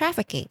human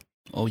trafficking.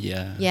 Oh,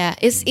 yeah. Yeah,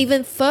 it's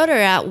even further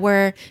out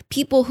where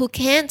people who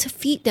can't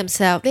feed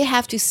themselves, they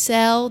have to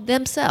sell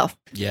themselves.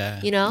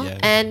 Yeah. You know,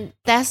 and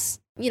that's,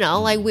 you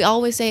know, like we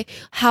always say,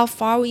 how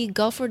far you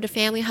go for the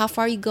family, how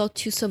far you go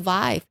to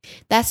survive.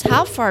 That's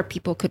how far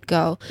people could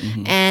go.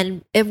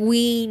 And if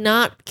we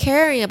not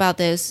caring about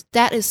this,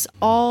 that is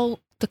all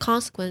the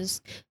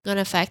consequence going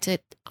to affect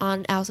it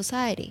on our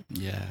society.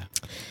 Yeah.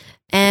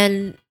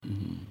 And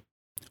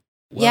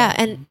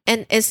and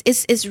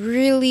it's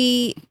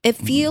really, it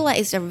feel like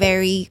it's a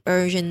very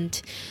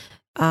urgent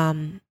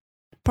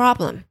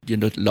problem. You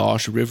know,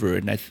 large river,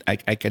 and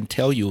I can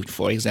tell you,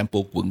 for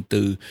example, Quang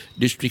Tu,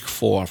 District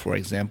 4, for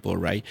example,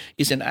 right,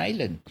 is an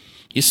island.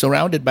 It's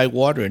surrounded by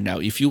water now.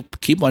 If you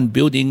keep on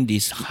building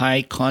these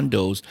high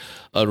condos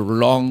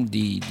along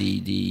the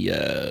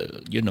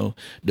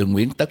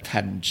Nguyen Tất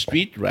Thành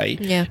Street, right,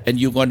 and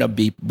you're gonna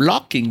be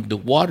blocking the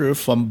water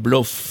from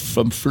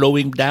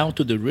flowing down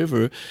to the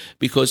river,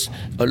 because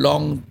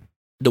along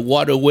the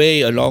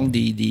waterway, along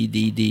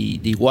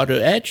the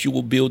water edge, you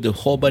will build a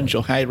whole bunch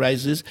of high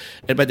rises.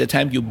 And by the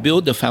time you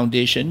build the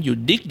foundation, you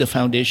dig the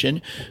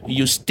foundation,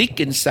 you stick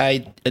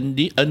inside in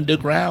the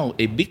underground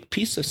a big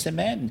piece of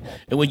cement.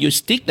 And when you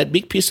stick that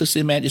big piece of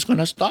cement, it's going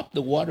to stop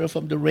the water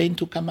from the rain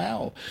to come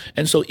out.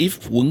 And so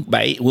if Quang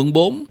 7, Quang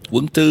 4,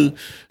 Quang Tu,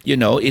 you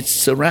know, it's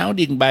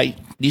surrounded by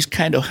these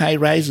kind of high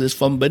rises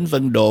from Bến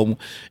Vân Đồn,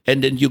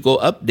 and then you go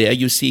up there,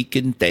 you see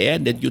Kinh Tế,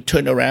 and then you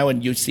turn around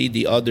and you see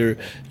the other,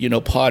 you know,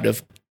 part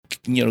of,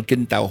 you know,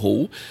 Kinh Tàu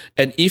Hủ.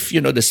 And if,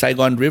 you know, the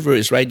Saigon River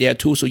is right there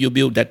too, so you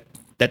build that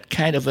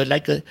kind of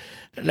like a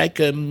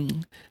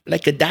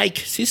dike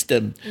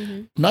system.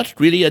 Not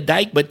really a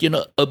dike, but, you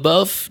know,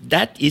 above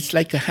that it's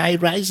like a high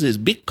rises,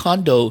 big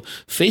condo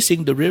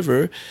facing the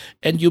river,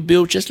 and you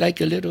build just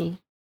like a little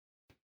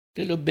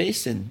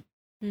basin.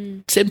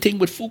 Same thing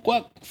with Phu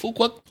Quoc. Phu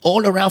Quoc,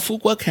 all around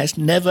Phu Quoc has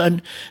never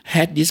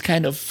had this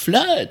kind of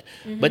flood.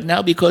 But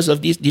now because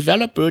of this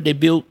developer, they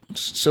built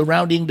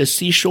surrounding the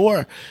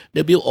seashore.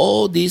 They built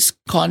all these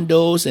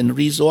condos and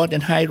resort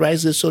and high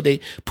rises. So they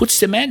put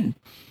cement,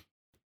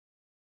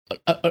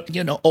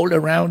 you know, all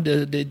around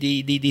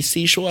the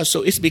seashore.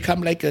 So it's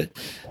become like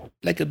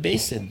a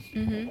basin.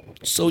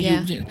 So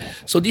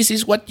so this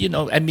is what, you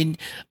know, I mean,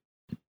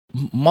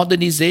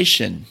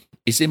 modernization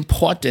is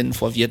important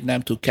for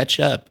Vietnam to catch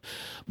up.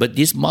 But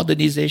this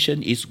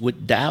modernization is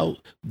without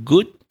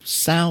good,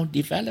 sound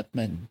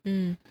development.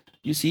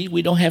 You see,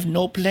 we don't have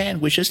no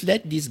plan. We just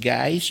let these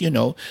guys, you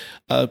know,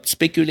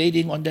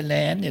 speculating on the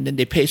land, and then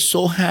they pay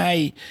so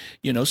high,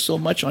 you know, so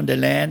much on the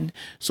land.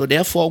 So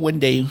therefore, when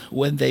they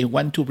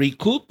want to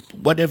recoup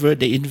whatever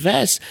they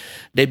invest,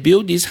 they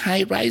build these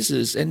high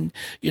rises, and,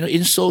 you know,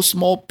 in so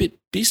small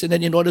piece. And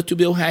then in order to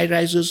build high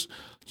rises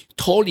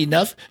tall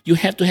enough, you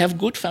have to have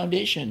good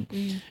foundation.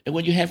 And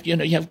when you have, you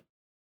know, you have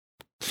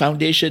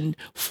foundation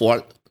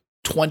for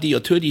 20 or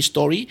 30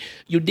 story,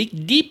 you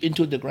dig deep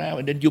into the ground,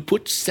 and then you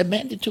put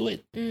cement into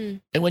it.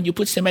 And when you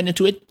put cement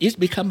into it, it's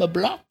become a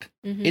block.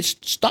 It's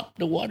stopped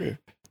the water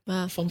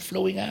Wow. from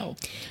flowing out.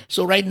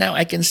 So right now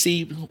I can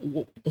see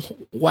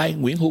why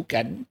Nguyễn Hữu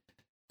Cảnh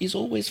is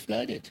always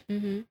flooded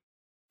Mm-hmm.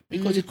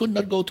 because it could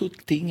not go to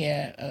Thị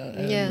Nghè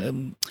Yeah.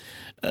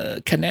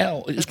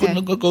 canal. It Okay. could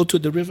not go to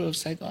the river of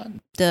Saigon.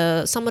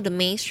 Some of the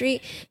main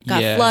street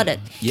got Yeah. flooded,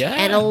 Yeah.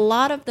 and a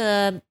lot of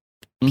the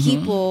Mhm.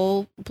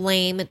 people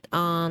blame it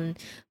on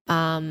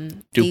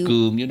Triều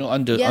Cường,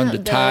 on the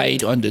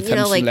tide, on the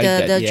something like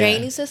that. the Yeah.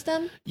 draining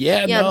system.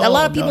 Yeah, Yeah, no, a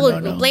lot of people no,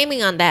 are no.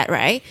 blaming on that,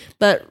 right?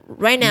 But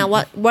right now,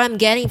 what I'm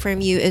getting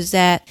from you is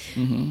that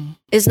Mhm.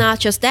 it's not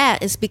just that.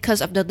 It's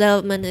because of the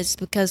development. It's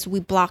because we're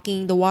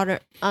blocking the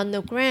water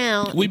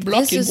underground. We're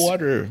blocking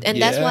water.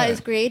 And that's why Yeah. it's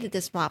created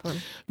this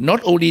problem.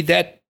 Not only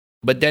that,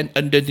 but then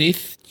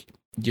underneath,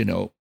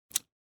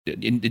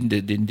 in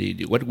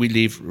the what we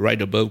live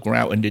right above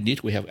ground,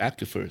 underneath we have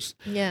aquifers.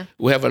 Yeah.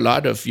 We have a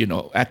lot of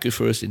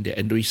aquifers in there,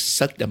 and we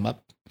suck them up.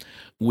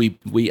 We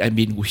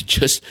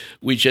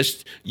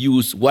just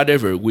use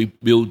whatever we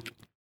build.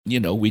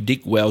 We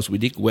dig wells,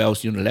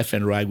 left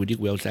and right. We dig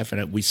wells left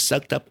and right. We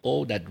sucked up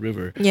all that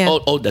river, Yeah.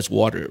 all that's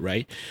water,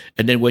 right?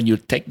 And then when you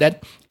take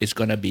that, it's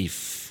gonna be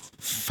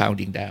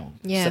founding down,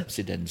 Yeah.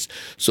 subsidence.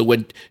 So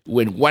when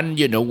when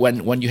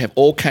you have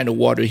all kind of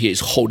water here,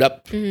 it's hold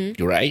up,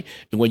 right?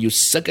 And when you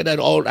suck it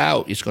all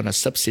out, it's gonna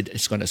subside.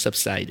 It's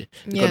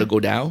Yeah. gonna go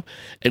down,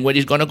 and when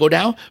it's gonna go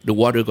down, the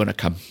water gonna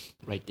come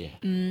right there.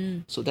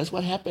 So that's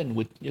what happened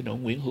with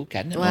Nguyễn Hữu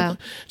Cảnh. Wow.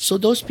 So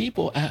those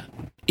people are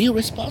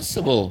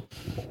irresponsible,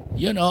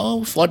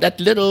 for that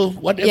little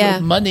whatever Yeah.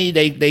 money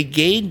they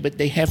gain, but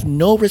they have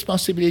no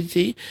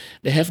responsibility.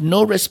 They have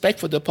no respect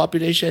for the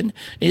population.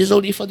 It is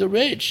only for the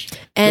rich.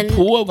 And- the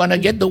poor are gonna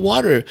get the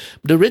water.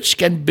 The rich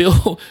can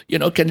build,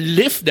 can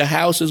lift the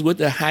houses with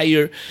a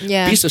higher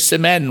Yeah. piece of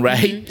cement,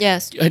 right?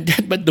 Yes. And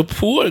then, but the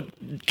poor,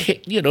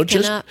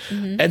 just Cannot.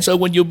 and so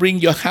when you bring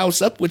your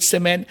house up with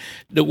cement,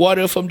 the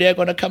water from there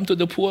gonna come to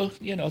the poor,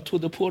 to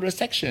the poorer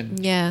section.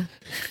 Yeah.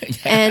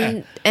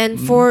 Yeah. And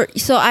for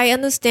so I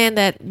understand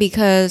that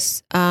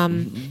because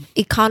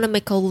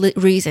economical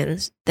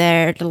reasons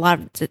there's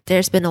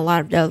been a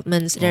lot of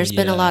developments. There's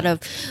been a yeah. lot of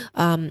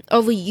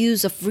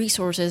overuse of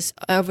resources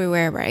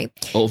everywhere, right?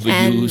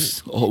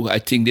 Overuse. I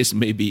think this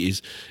maybe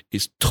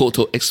is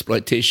total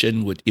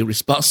exploitation with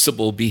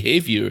irresponsible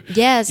behavior.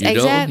 Yes, you know?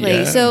 exactly.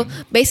 Yeah. So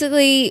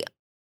basically,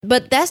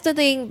 but that's the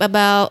thing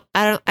about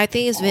I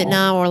think it's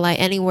Vietnam or like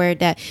anywhere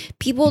that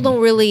people don't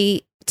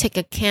really take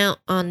account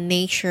on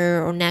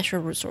nature or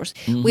natural resource.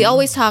 We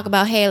always talk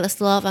about, hey,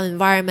 let's love our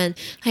environment.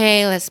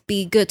 Hey, let's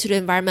be good to the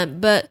environment,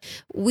 but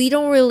we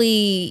don't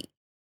really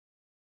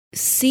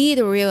see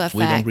the real effect.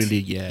 We don't really,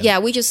 Yeah,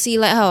 we just see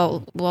like,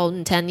 oh, well,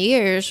 in 10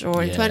 years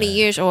or in 20 Yeah.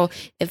 years, or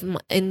if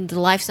in the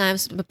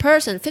lifetimes of a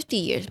person, 50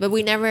 years. But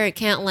we never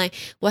account like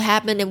what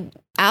happened in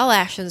our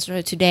actions for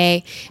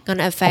today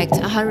gonna affect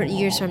 100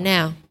 years from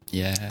now.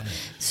 Yeah.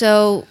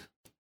 So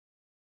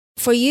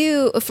for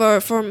you, for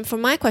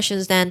my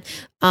questions then,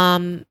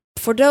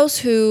 for those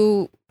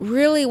who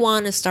really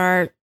want to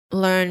start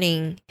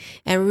learning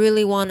and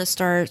really want to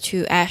start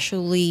to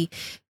actually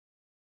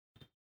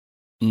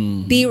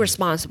be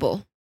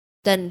responsible,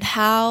 then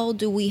how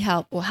do we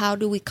help or how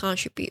do we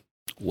contribute?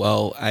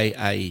 Well,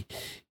 I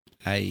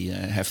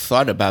have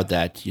thought about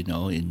that,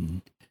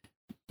 in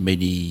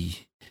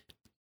many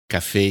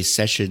cafe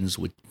sessions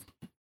with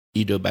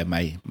either by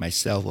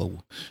myself or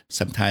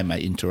sometime I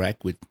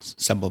interact with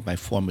some of my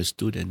former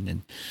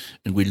students,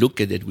 and we look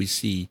at it,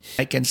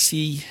 I can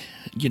see,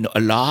 a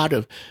lot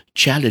of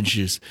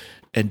challenges,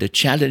 and the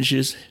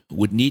challenges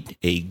would need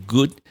a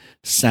good,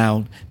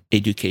 sound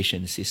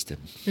education system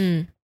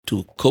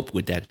to cope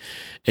with that.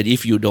 And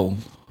if you don't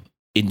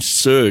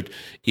insert,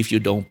 if you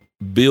don't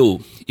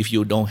build, if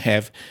you don't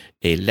have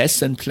a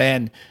lesson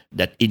plan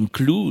that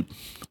include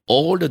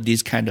all of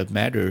these kind of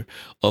matter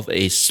of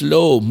a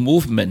slow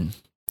movement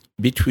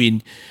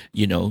between,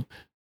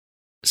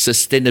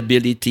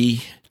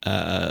 sustainability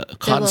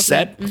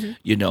concept,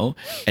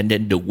 and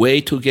then the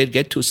way to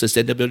get to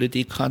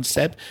sustainability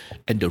concept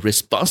and the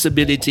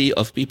responsibility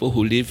of people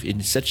who live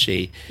in such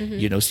a,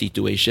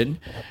 situation,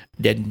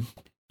 then,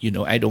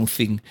 I don't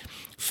think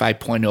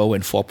 5.0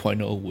 and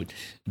 4.0 would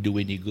do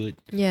any good.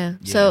 Yeah.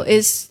 So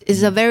it's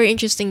a very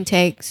interesting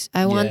take.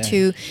 I want Yeah.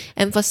 to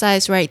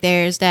emphasize right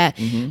there is that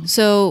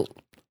so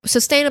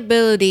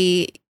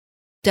sustainability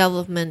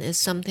development is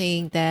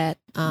something that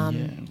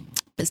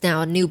is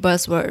now a new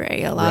buzzword,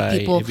 right? A lot of Right,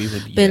 people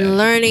everybody- been yeah.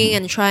 learning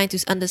and trying to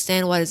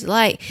understand what it's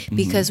like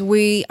because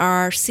we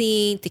are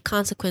seeing the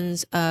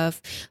consequence of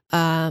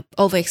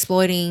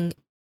overexploiting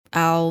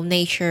our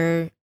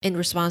nature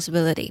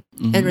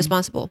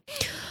irresponsible.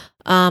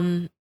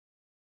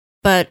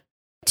 But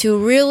to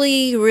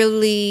really,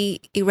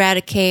 really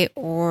eradicate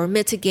or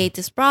mitigate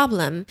this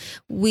problem,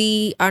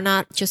 we are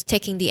not just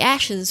taking the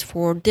actions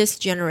for this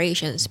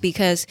generations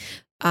because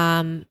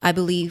I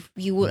believe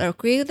you would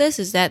agree with this,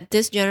 is that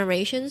this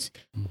generations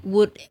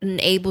would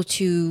enable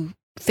to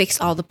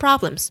fix all the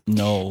problems.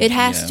 No. It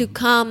has yeah. to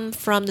come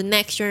from the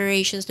next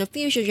generations, the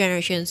future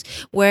generations,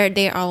 where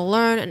they are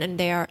learned and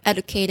they are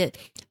educated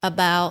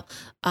about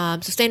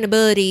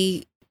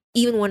sustainability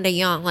even when they're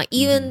young, like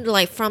even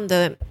like from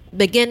the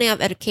beginning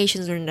of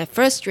education or in the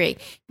first grade,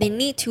 they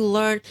need to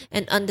learn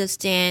and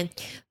understand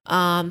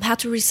how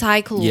to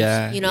recycle,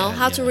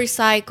 how to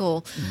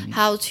recycle,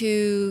 how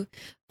to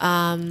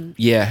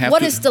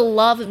what is the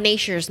love of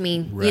natures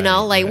mean,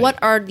 what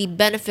are the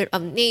benefit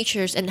of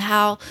natures and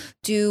how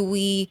do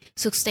we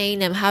sustain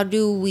them, how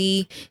do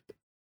we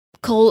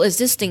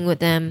coexisting with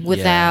them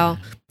without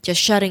just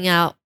shutting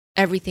out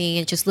everything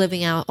and just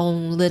living our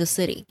own little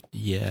city.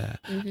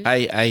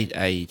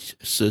 I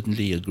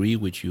certainly agree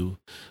with you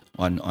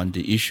on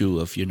the issue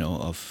of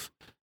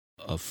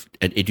of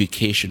an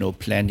educational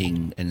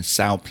planning and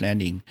sound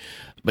planning,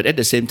 but at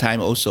the same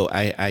time also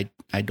I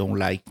don't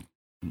like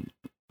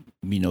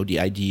the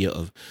idea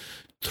of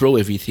throw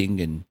everything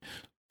and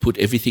put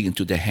everything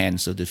into the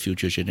hands of the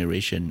future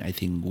generation. I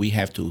think we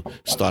have to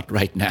start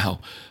right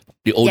now.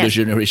 The older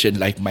generation,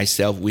 like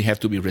myself, we have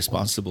to be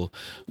responsible.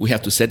 We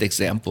have to set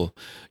example.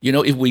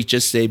 If we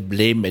just say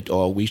blame it,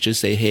 or we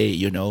just say, hey,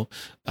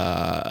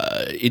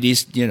 it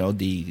is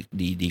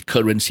the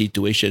current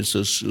situation.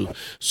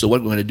 So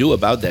what we're going to do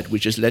about that? We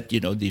just let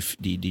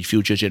the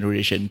future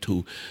generation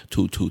to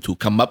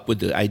come up with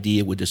the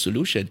idea, with the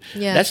solution.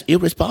 Yeah. That's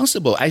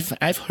irresponsible.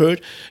 I've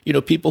heard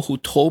people who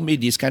told me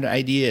this kind of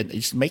idea, and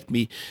it's make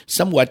me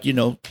somewhat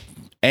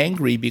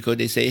angry, because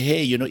they say,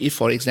 hey, if,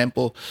 for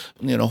example,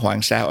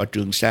 Huang Sa or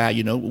Zheng Sa,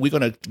 we're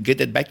going to get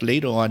it back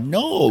later on.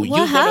 No,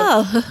 you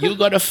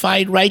got to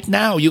fight right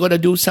now. You got to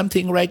do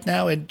something right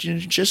now, and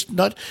just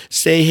not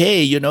say,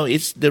 hey,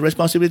 it's the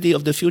responsibility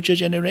of the future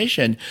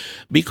generation,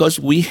 because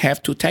we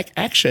have to take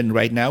action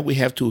right now. We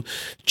have to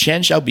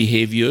change our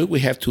behavior.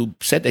 We have to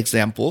set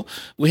example.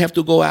 We have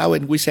to go out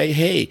and we say,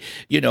 hey,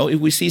 if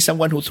we see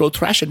someone who throw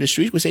trash in the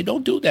street, we say,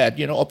 don't do that,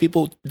 or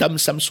people dump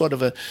some sort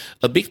of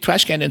a big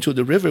trash can into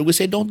the river, we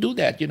say, don't do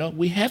that.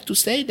 We have to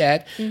say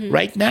that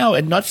right now,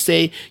 and not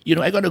say,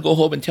 I'm going to go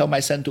home and tell my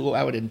son to go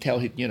out and tell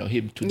him,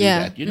 him to do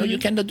that. You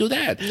cannot do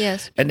that.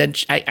 Yes. And then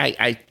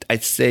I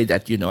say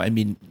that,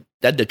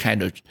 that the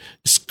kind of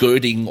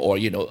skirting or,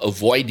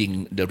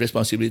 avoiding the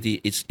responsibility,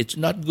 it's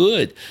not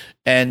good.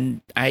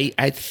 And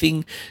I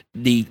think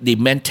the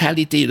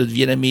mentality of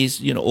the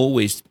Vietnamese,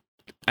 always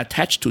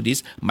attached to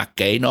this mặc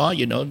kệ nó,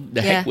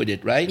 the heck with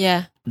it, right?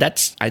 Yeah.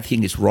 That's, I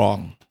think, is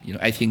wrong.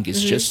 I think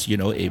it's just a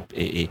bunch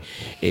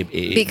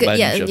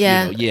of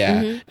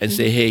and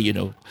say, hey,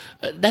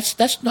 that's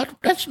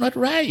not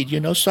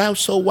right.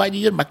 So why do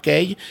you mặc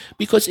kệ?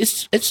 Because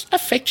it's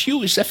affect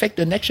you, it's affect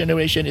the next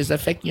generation, it's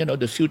affect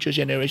the future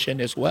generation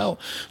as well.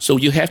 So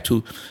you have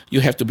to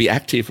be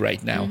active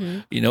right now,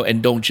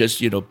 and don't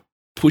just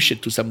push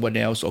it to someone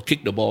else or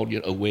kick the ball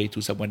away to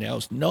someone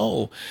else.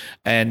 No,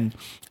 and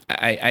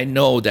I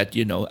know that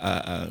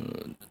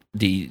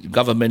the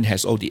government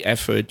has all the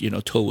effort,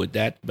 toward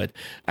that, but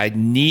I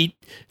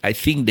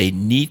think they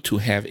need to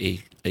have a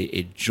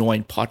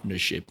joint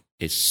partnership,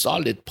 a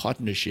solid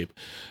partnership,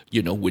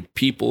 with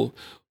people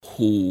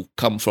who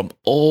come from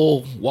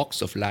all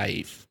walks of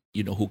life,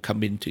 who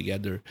come in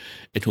together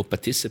and who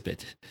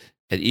participate.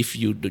 And if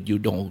you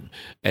don't,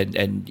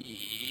 and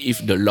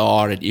if the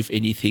law and if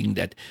anything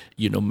that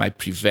might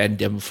prevent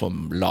them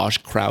from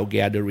large crowd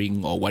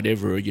gathering or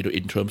whatever,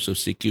 in terms of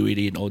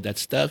security and all that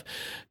stuff,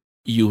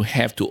 you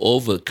have to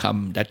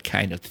overcome that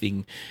kind of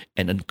thing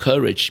and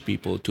encourage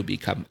people to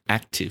become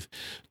active,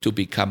 to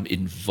become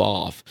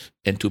involved,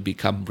 and to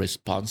become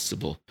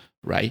responsible,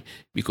 right?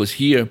 Because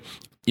here,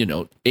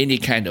 any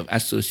kind of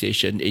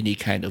association, any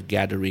kind of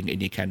gathering,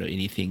 any kind of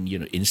anything,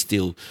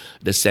 instill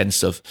the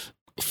sense of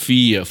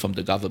fear from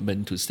the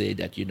government to say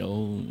that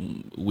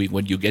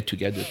when you get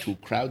together too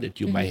crowded,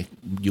 you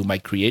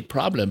might create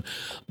problem.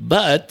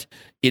 But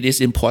it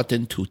is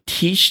important to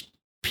teach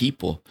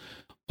people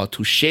or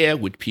to share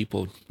with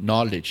people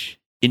knowledge,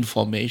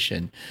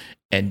 information,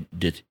 and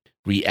the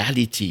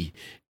reality.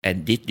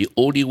 And the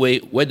only way,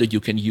 whether you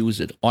can use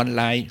it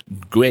online,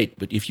 great.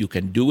 But if you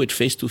can do it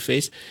face to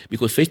face,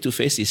 because face to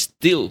face is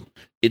still,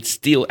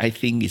 I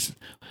think,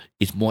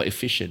 is more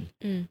efficient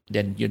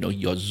than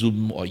your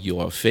Zoom or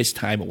your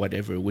FaceTime or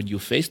whatever. When you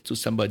face to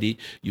somebody,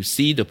 you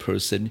see the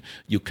person,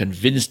 you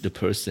convince the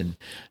person,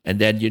 and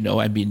then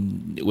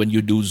when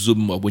you do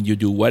Zoom or when you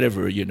do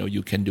whatever,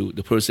 you can do.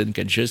 The person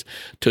can just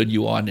turn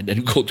you on and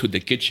then go to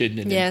the kitchen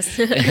and, and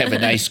have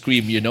an ice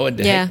cream, and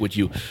the heck with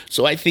you.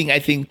 So I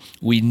think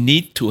we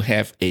need to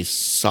have a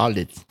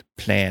solid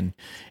plan.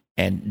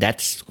 And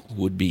that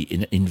would be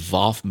an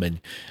involvement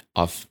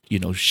of,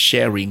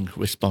 sharing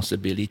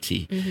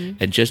responsibility.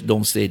 And just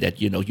don't say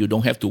that, you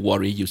don't have to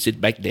worry. You sit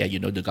back there,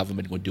 the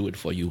government will do it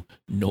for you.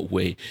 No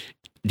way.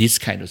 This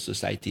kind of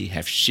society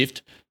have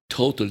shifted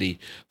totally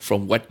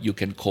from what you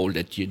can call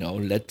it,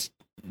 let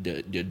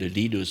the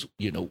leaders,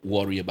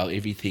 worry about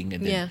everything.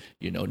 And then,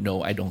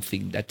 no, I don't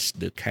think that's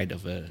the kind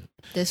of a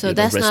So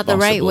that's not the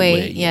right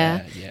way.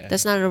 Yeah, yeah.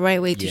 That's not the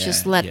right way to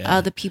just let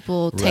other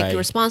people take Right.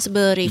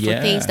 responsibility for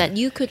things Yeah. that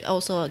you could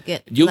also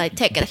get, You- like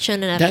take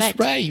action and That's affect.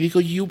 right,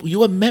 because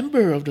you are a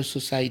member of the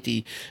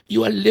society.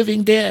 You are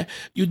living there.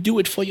 You do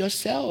it for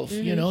yourself.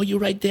 Mm-hmm. You know, you're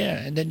right there,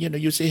 and then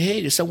you say,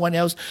 hey, there's someone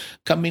else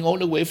coming all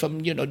the way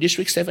from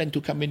District 7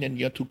 to come in and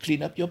to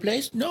clean up your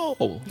place.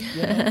 No,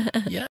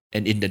 yeah.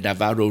 And in the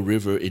Navarro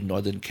River in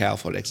Northern Cal,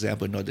 for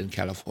example, Northern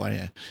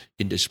California,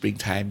 in the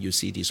springtime, you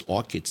see these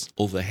orchids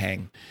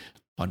overhang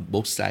on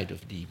both sides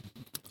of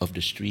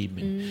the stream,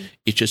 and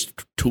it's just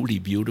truly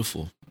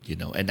beautiful.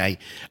 And I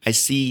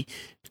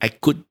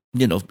could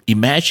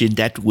imagine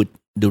that with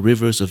the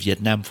rivers of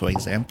Vietnam, for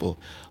example.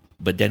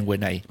 But then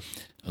when I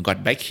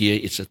got back here,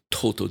 it's a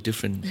total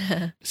different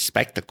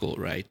spectacle,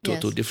 right?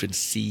 Total Yes. different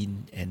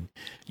scene, and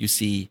you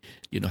see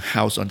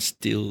house on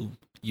still,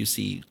 you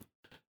see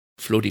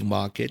floating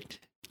market,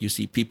 you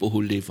see people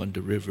who live on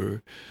the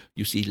river,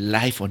 you see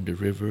life on the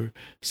river,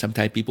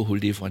 sometimes people who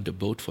live on the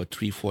boat for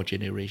 3-4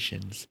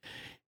 generations,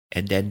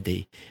 and then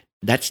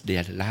that's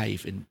their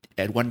life. And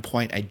at one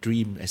point I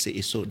dream, I say,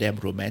 it's so damn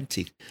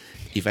romantic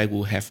if I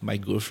will have my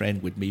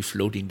girlfriend with me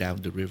floating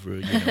down the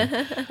river,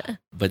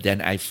 but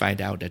then I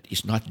find out that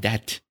it's not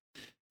that,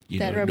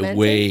 That the romantic?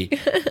 way,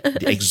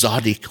 the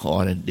exotic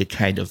or the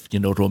kind of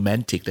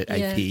romantic that I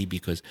Yeah. see,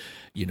 because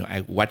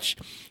I watch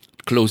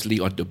closely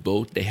on the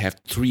boat. They have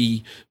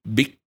 3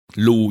 big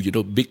lu,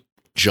 big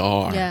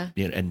jar, Yeah.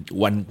 and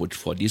one would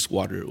for this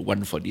water,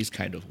 one for this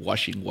kind of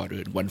washing water,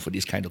 and one for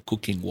this kind of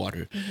cooking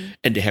water.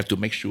 And they have to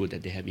make sure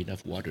that they have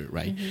enough water,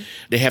 right?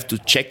 They have to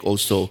check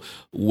also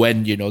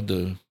when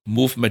the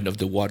movement of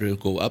the water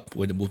go up,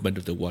 when the movement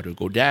of the water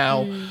go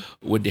down,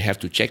 when they have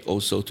to check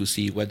also to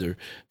see whether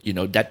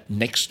that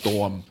next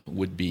storm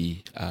would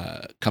be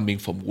coming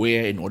from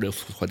where, in order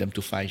for them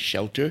to find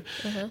shelter.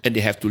 And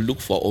they have to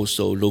look for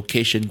also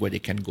location where they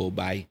can go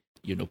buy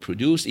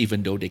produce,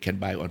 even though they can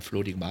buy on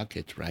floating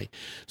market, right?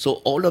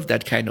 So all of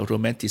that kind of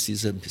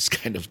romanticism is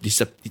kind of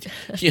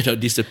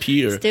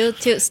disappear. Still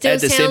At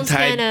the same sounds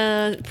time- kind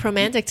of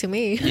romantic to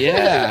me.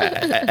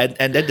 Yeah,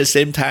 and at the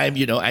same time,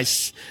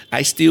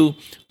 I still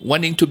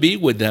wanting to be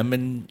with them,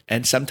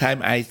 and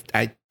sometimes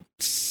I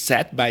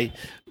sat by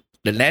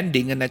the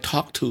landing and I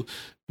talked to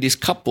this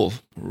couple,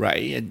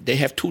 right? And they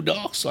have 2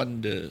 dogs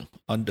on the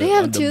They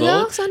have on the 2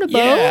 boat. dogs on the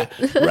Yeah,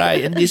 boat?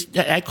 right. And this,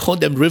 I call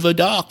them river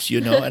dogs,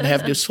 and I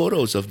have these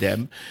photos of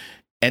them,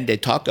 and they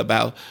talk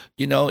about,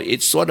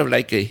 it's sort of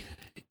like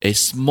a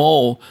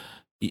small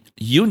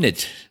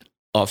unit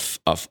of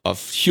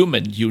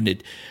human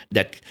unit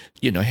that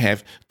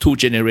have 2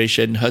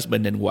 generation,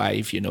 husband and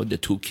wife, the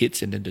 2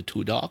 kids and then the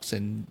 2 dogs,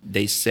 and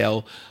they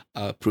sell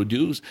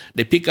produce.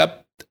 They pick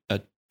up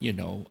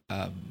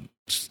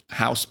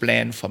house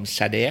plant from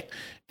SADC,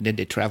 and then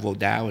they travel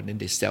down and then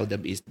they sell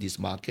them in this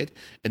market,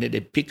 and then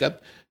they pick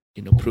up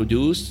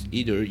produce,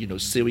 either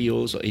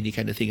cereals or any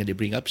kind of thing, and they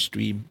bring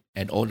upstream,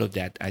 and all of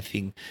that. I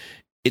think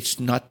it's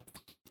not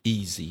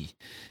easy,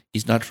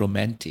 it's not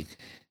romantic,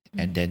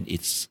 and then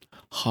it's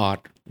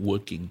hard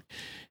working,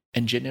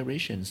 and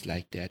generations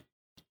like that.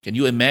 Can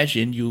you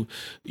imagine you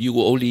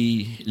will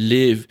only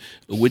live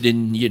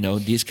within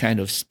this kind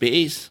of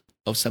space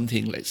of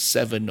something like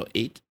 7 or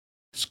 8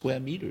 square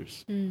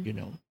meters,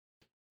 and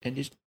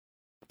it's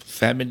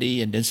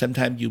family, and then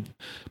sometimes you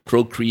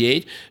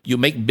procreate, you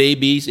make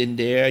babies in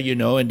there,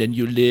 and then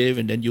you live,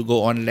 and then you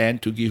go on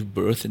land to give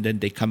birth, and then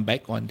they come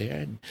back on there,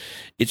 and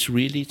it's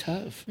really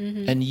tough.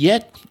 And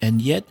yet,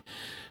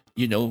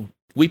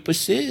 we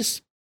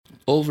persist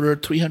over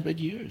 300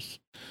 years,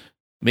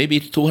 maybe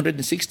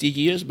 260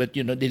 years, but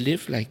they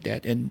live like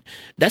that, and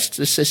that's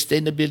the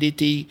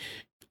sustainability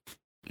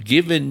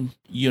given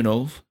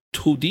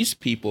to these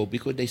people,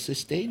 because they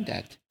sustain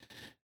that.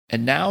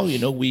 And now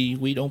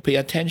we don't pay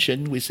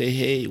attention. We say,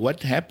 hey,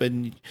 what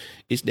happened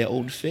is their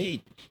own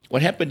fate.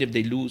 What happened if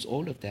they lose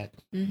all of that?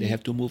 They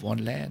have to move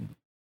on land,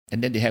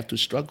 and then they have to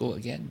struggle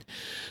again.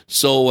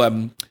 So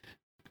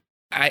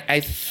I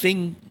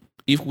think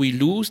if we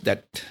lose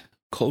that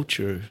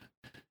culture,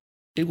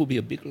 it will be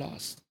a big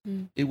loss.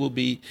 It will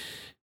be,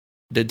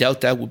 the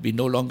Delta will be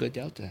no longer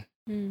Delta.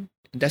 And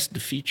that's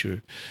the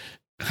feature.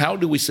 How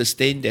do we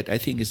sustain that? I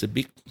think is a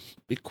big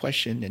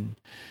question, and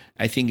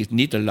I think it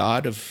needs a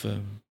lot of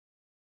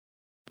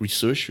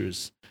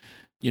researchers,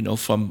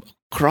 from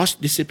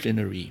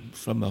cross-disciplinary,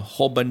 from a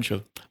whole bunch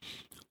of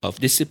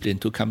discipline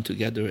to come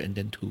together, and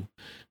then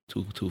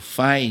to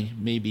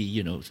find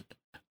maybe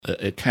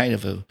a kind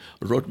of a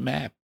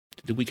roadmap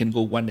that we can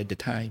go one at a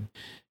time,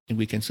 and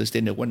we can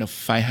sustain it. Want to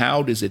find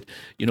how does it,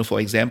 for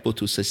example,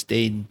 to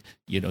sustain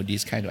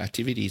these kind of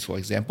activities. For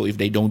example, if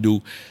they don't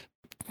do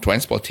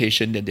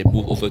transportation, then they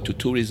move over to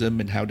tourism,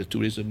 and how the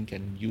tourism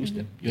can use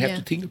them. You have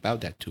to think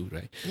about that too,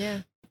 right?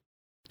 Yeah.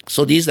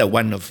 So these are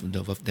one of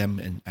them,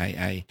 and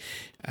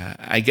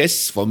I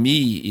guess for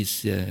me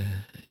it's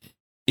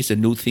a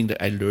new thing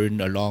that I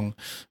learned along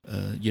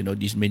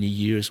these many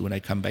years when I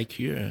come back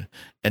here,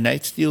 and I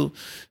still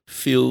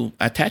feel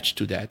attached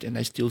to that, and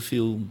I still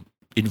feel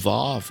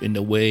involved in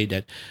a way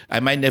that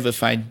I might never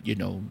find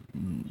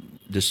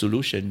the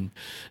solution,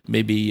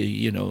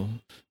 maybe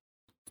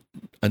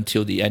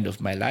until the end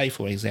of my life,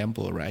 for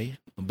example, right?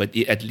 But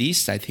at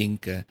least I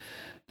think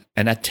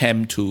an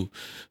attempt to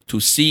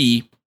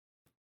see,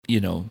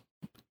 the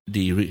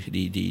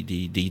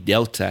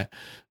delta,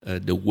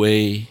 the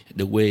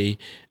way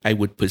I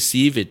would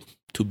perceive it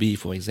to be,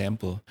 for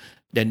example,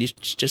 then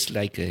it's just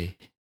like a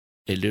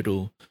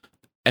little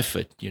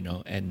effort,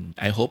 and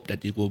I hope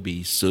that it will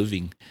be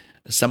serving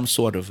some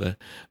sort of a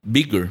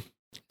bigger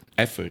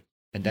effort,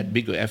 and that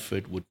bigger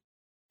effort would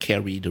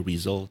carry the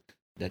result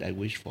that I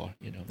wish for,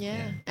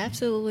 Yeah,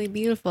 absolutely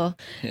beautiful.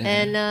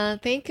 And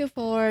thank you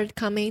for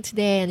coming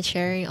today and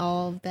sharing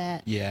all of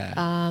that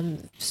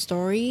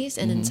stories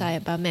and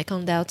insight about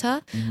Mekong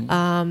Delta.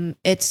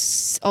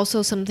 It's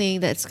also something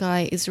that's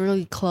like it's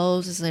really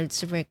close.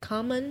 It's very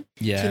common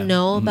to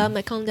know about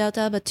Mekong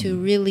Delta, but to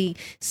really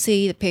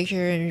see the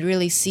picture and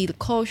really see the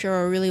culture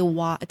or really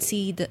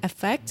see the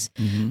effects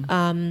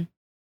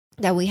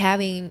that we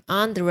having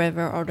on the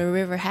river or the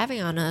river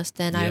having on us,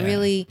 then I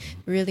really,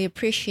 really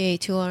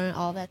appreciate to learn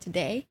all that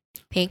today.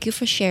 Thank you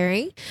for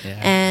sharing.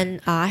 And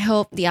I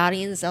hope the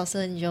audience is also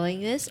enjoying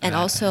this and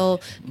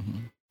also,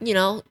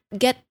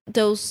 get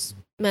those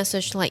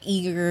message like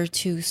eager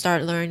to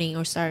start learning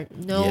or start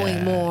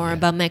knowing more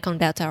about Mekong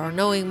Delta or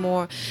knowing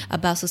more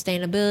about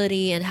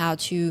sustainability and how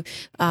to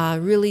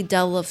really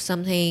develop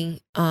something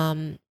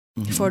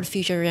for the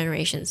future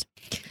generations.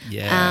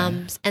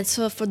 And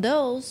so for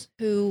those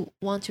who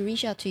want to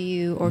reach out to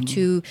you or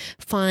to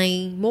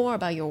find more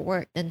about your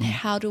work, then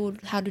how do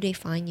they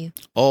find you?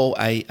 Oh,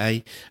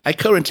 I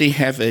currently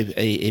have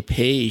a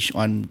page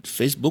on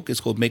Facebook. It's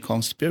called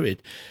Mekong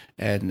Spirit,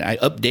 and I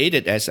update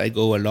it as I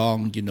go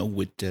along,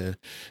 with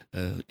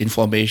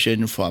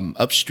information from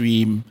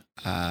upstream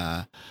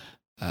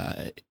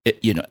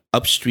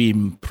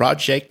upstream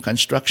project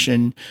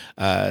construction,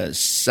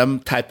 some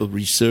type of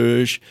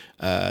research,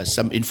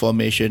 some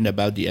information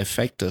about the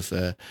effect of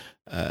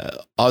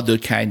other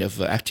kind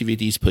of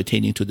activities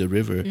pertaining to the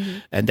river,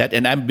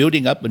 and I'm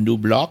building up a new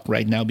blog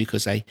right now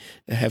because I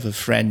have a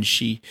friend.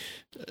 She,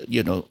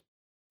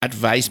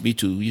 advised me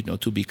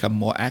to become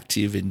more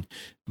active in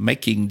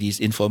making this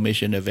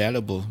information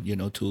available,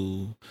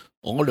 to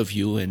all of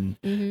you, and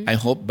I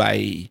hope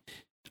by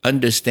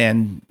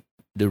understand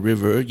the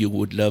river, you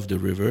would love the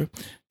river.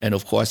 And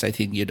of course, I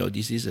think,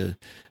 this is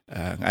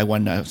I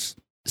want to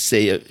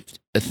say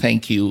a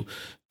thank you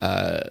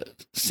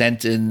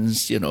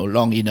sentence,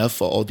 long enough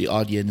for all the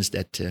audience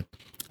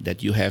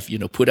that you have,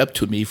 put up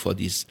to me for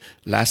this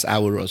last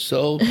hour or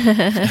so.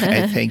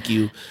 I thank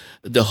you,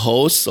 the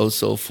hosts,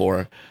 also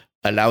for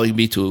allowing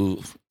me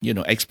to,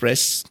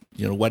 express,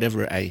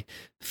 whatever I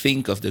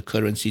think of the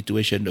current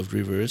situation of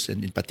rivers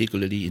and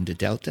particularly in the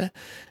Delta.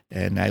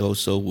 And I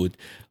also would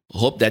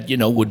hope that,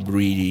 would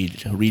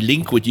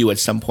relink with you at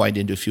some point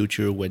in the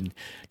future when,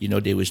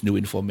 there was new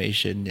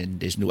information and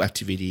there's new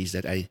activities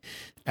that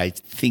I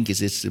think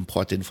it's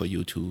important for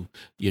you to,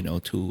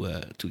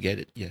 to get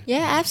it.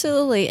 Yeah,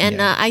 absolutely.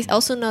 And I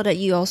also know that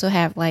you also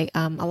have like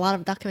a lot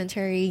of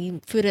documentary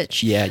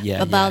footage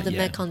about the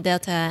Mekong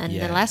Delta. And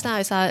the last time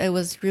I saw it, it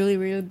was really,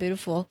 really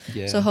beautiful.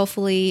 So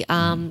hopefully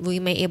we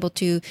may able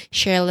to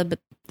share a little bit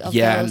of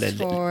those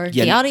for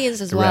the audience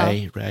as well.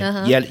 Right.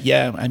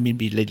 I mean,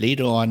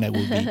 later on, I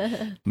will be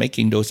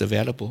making those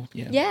available.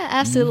 Yeah,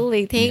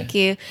 absolutely. Thank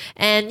you.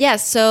 And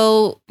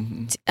so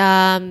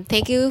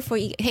thank you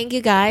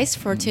guys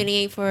for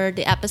tuning in for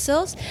the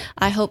episodes.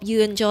 I hope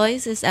you enjoy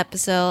this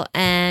episode,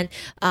 and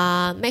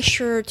make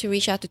sure to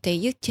reach out to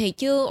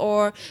Taeyu,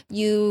 or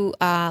you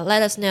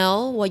let us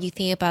know what you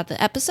think about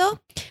the episode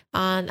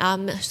on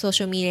our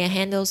social media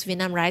handles,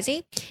 Vietnam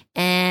Rising.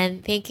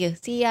 And thank you.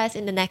 See you guys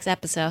in the next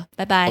episode.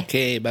 Bye bye.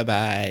 Okay, bye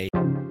bye.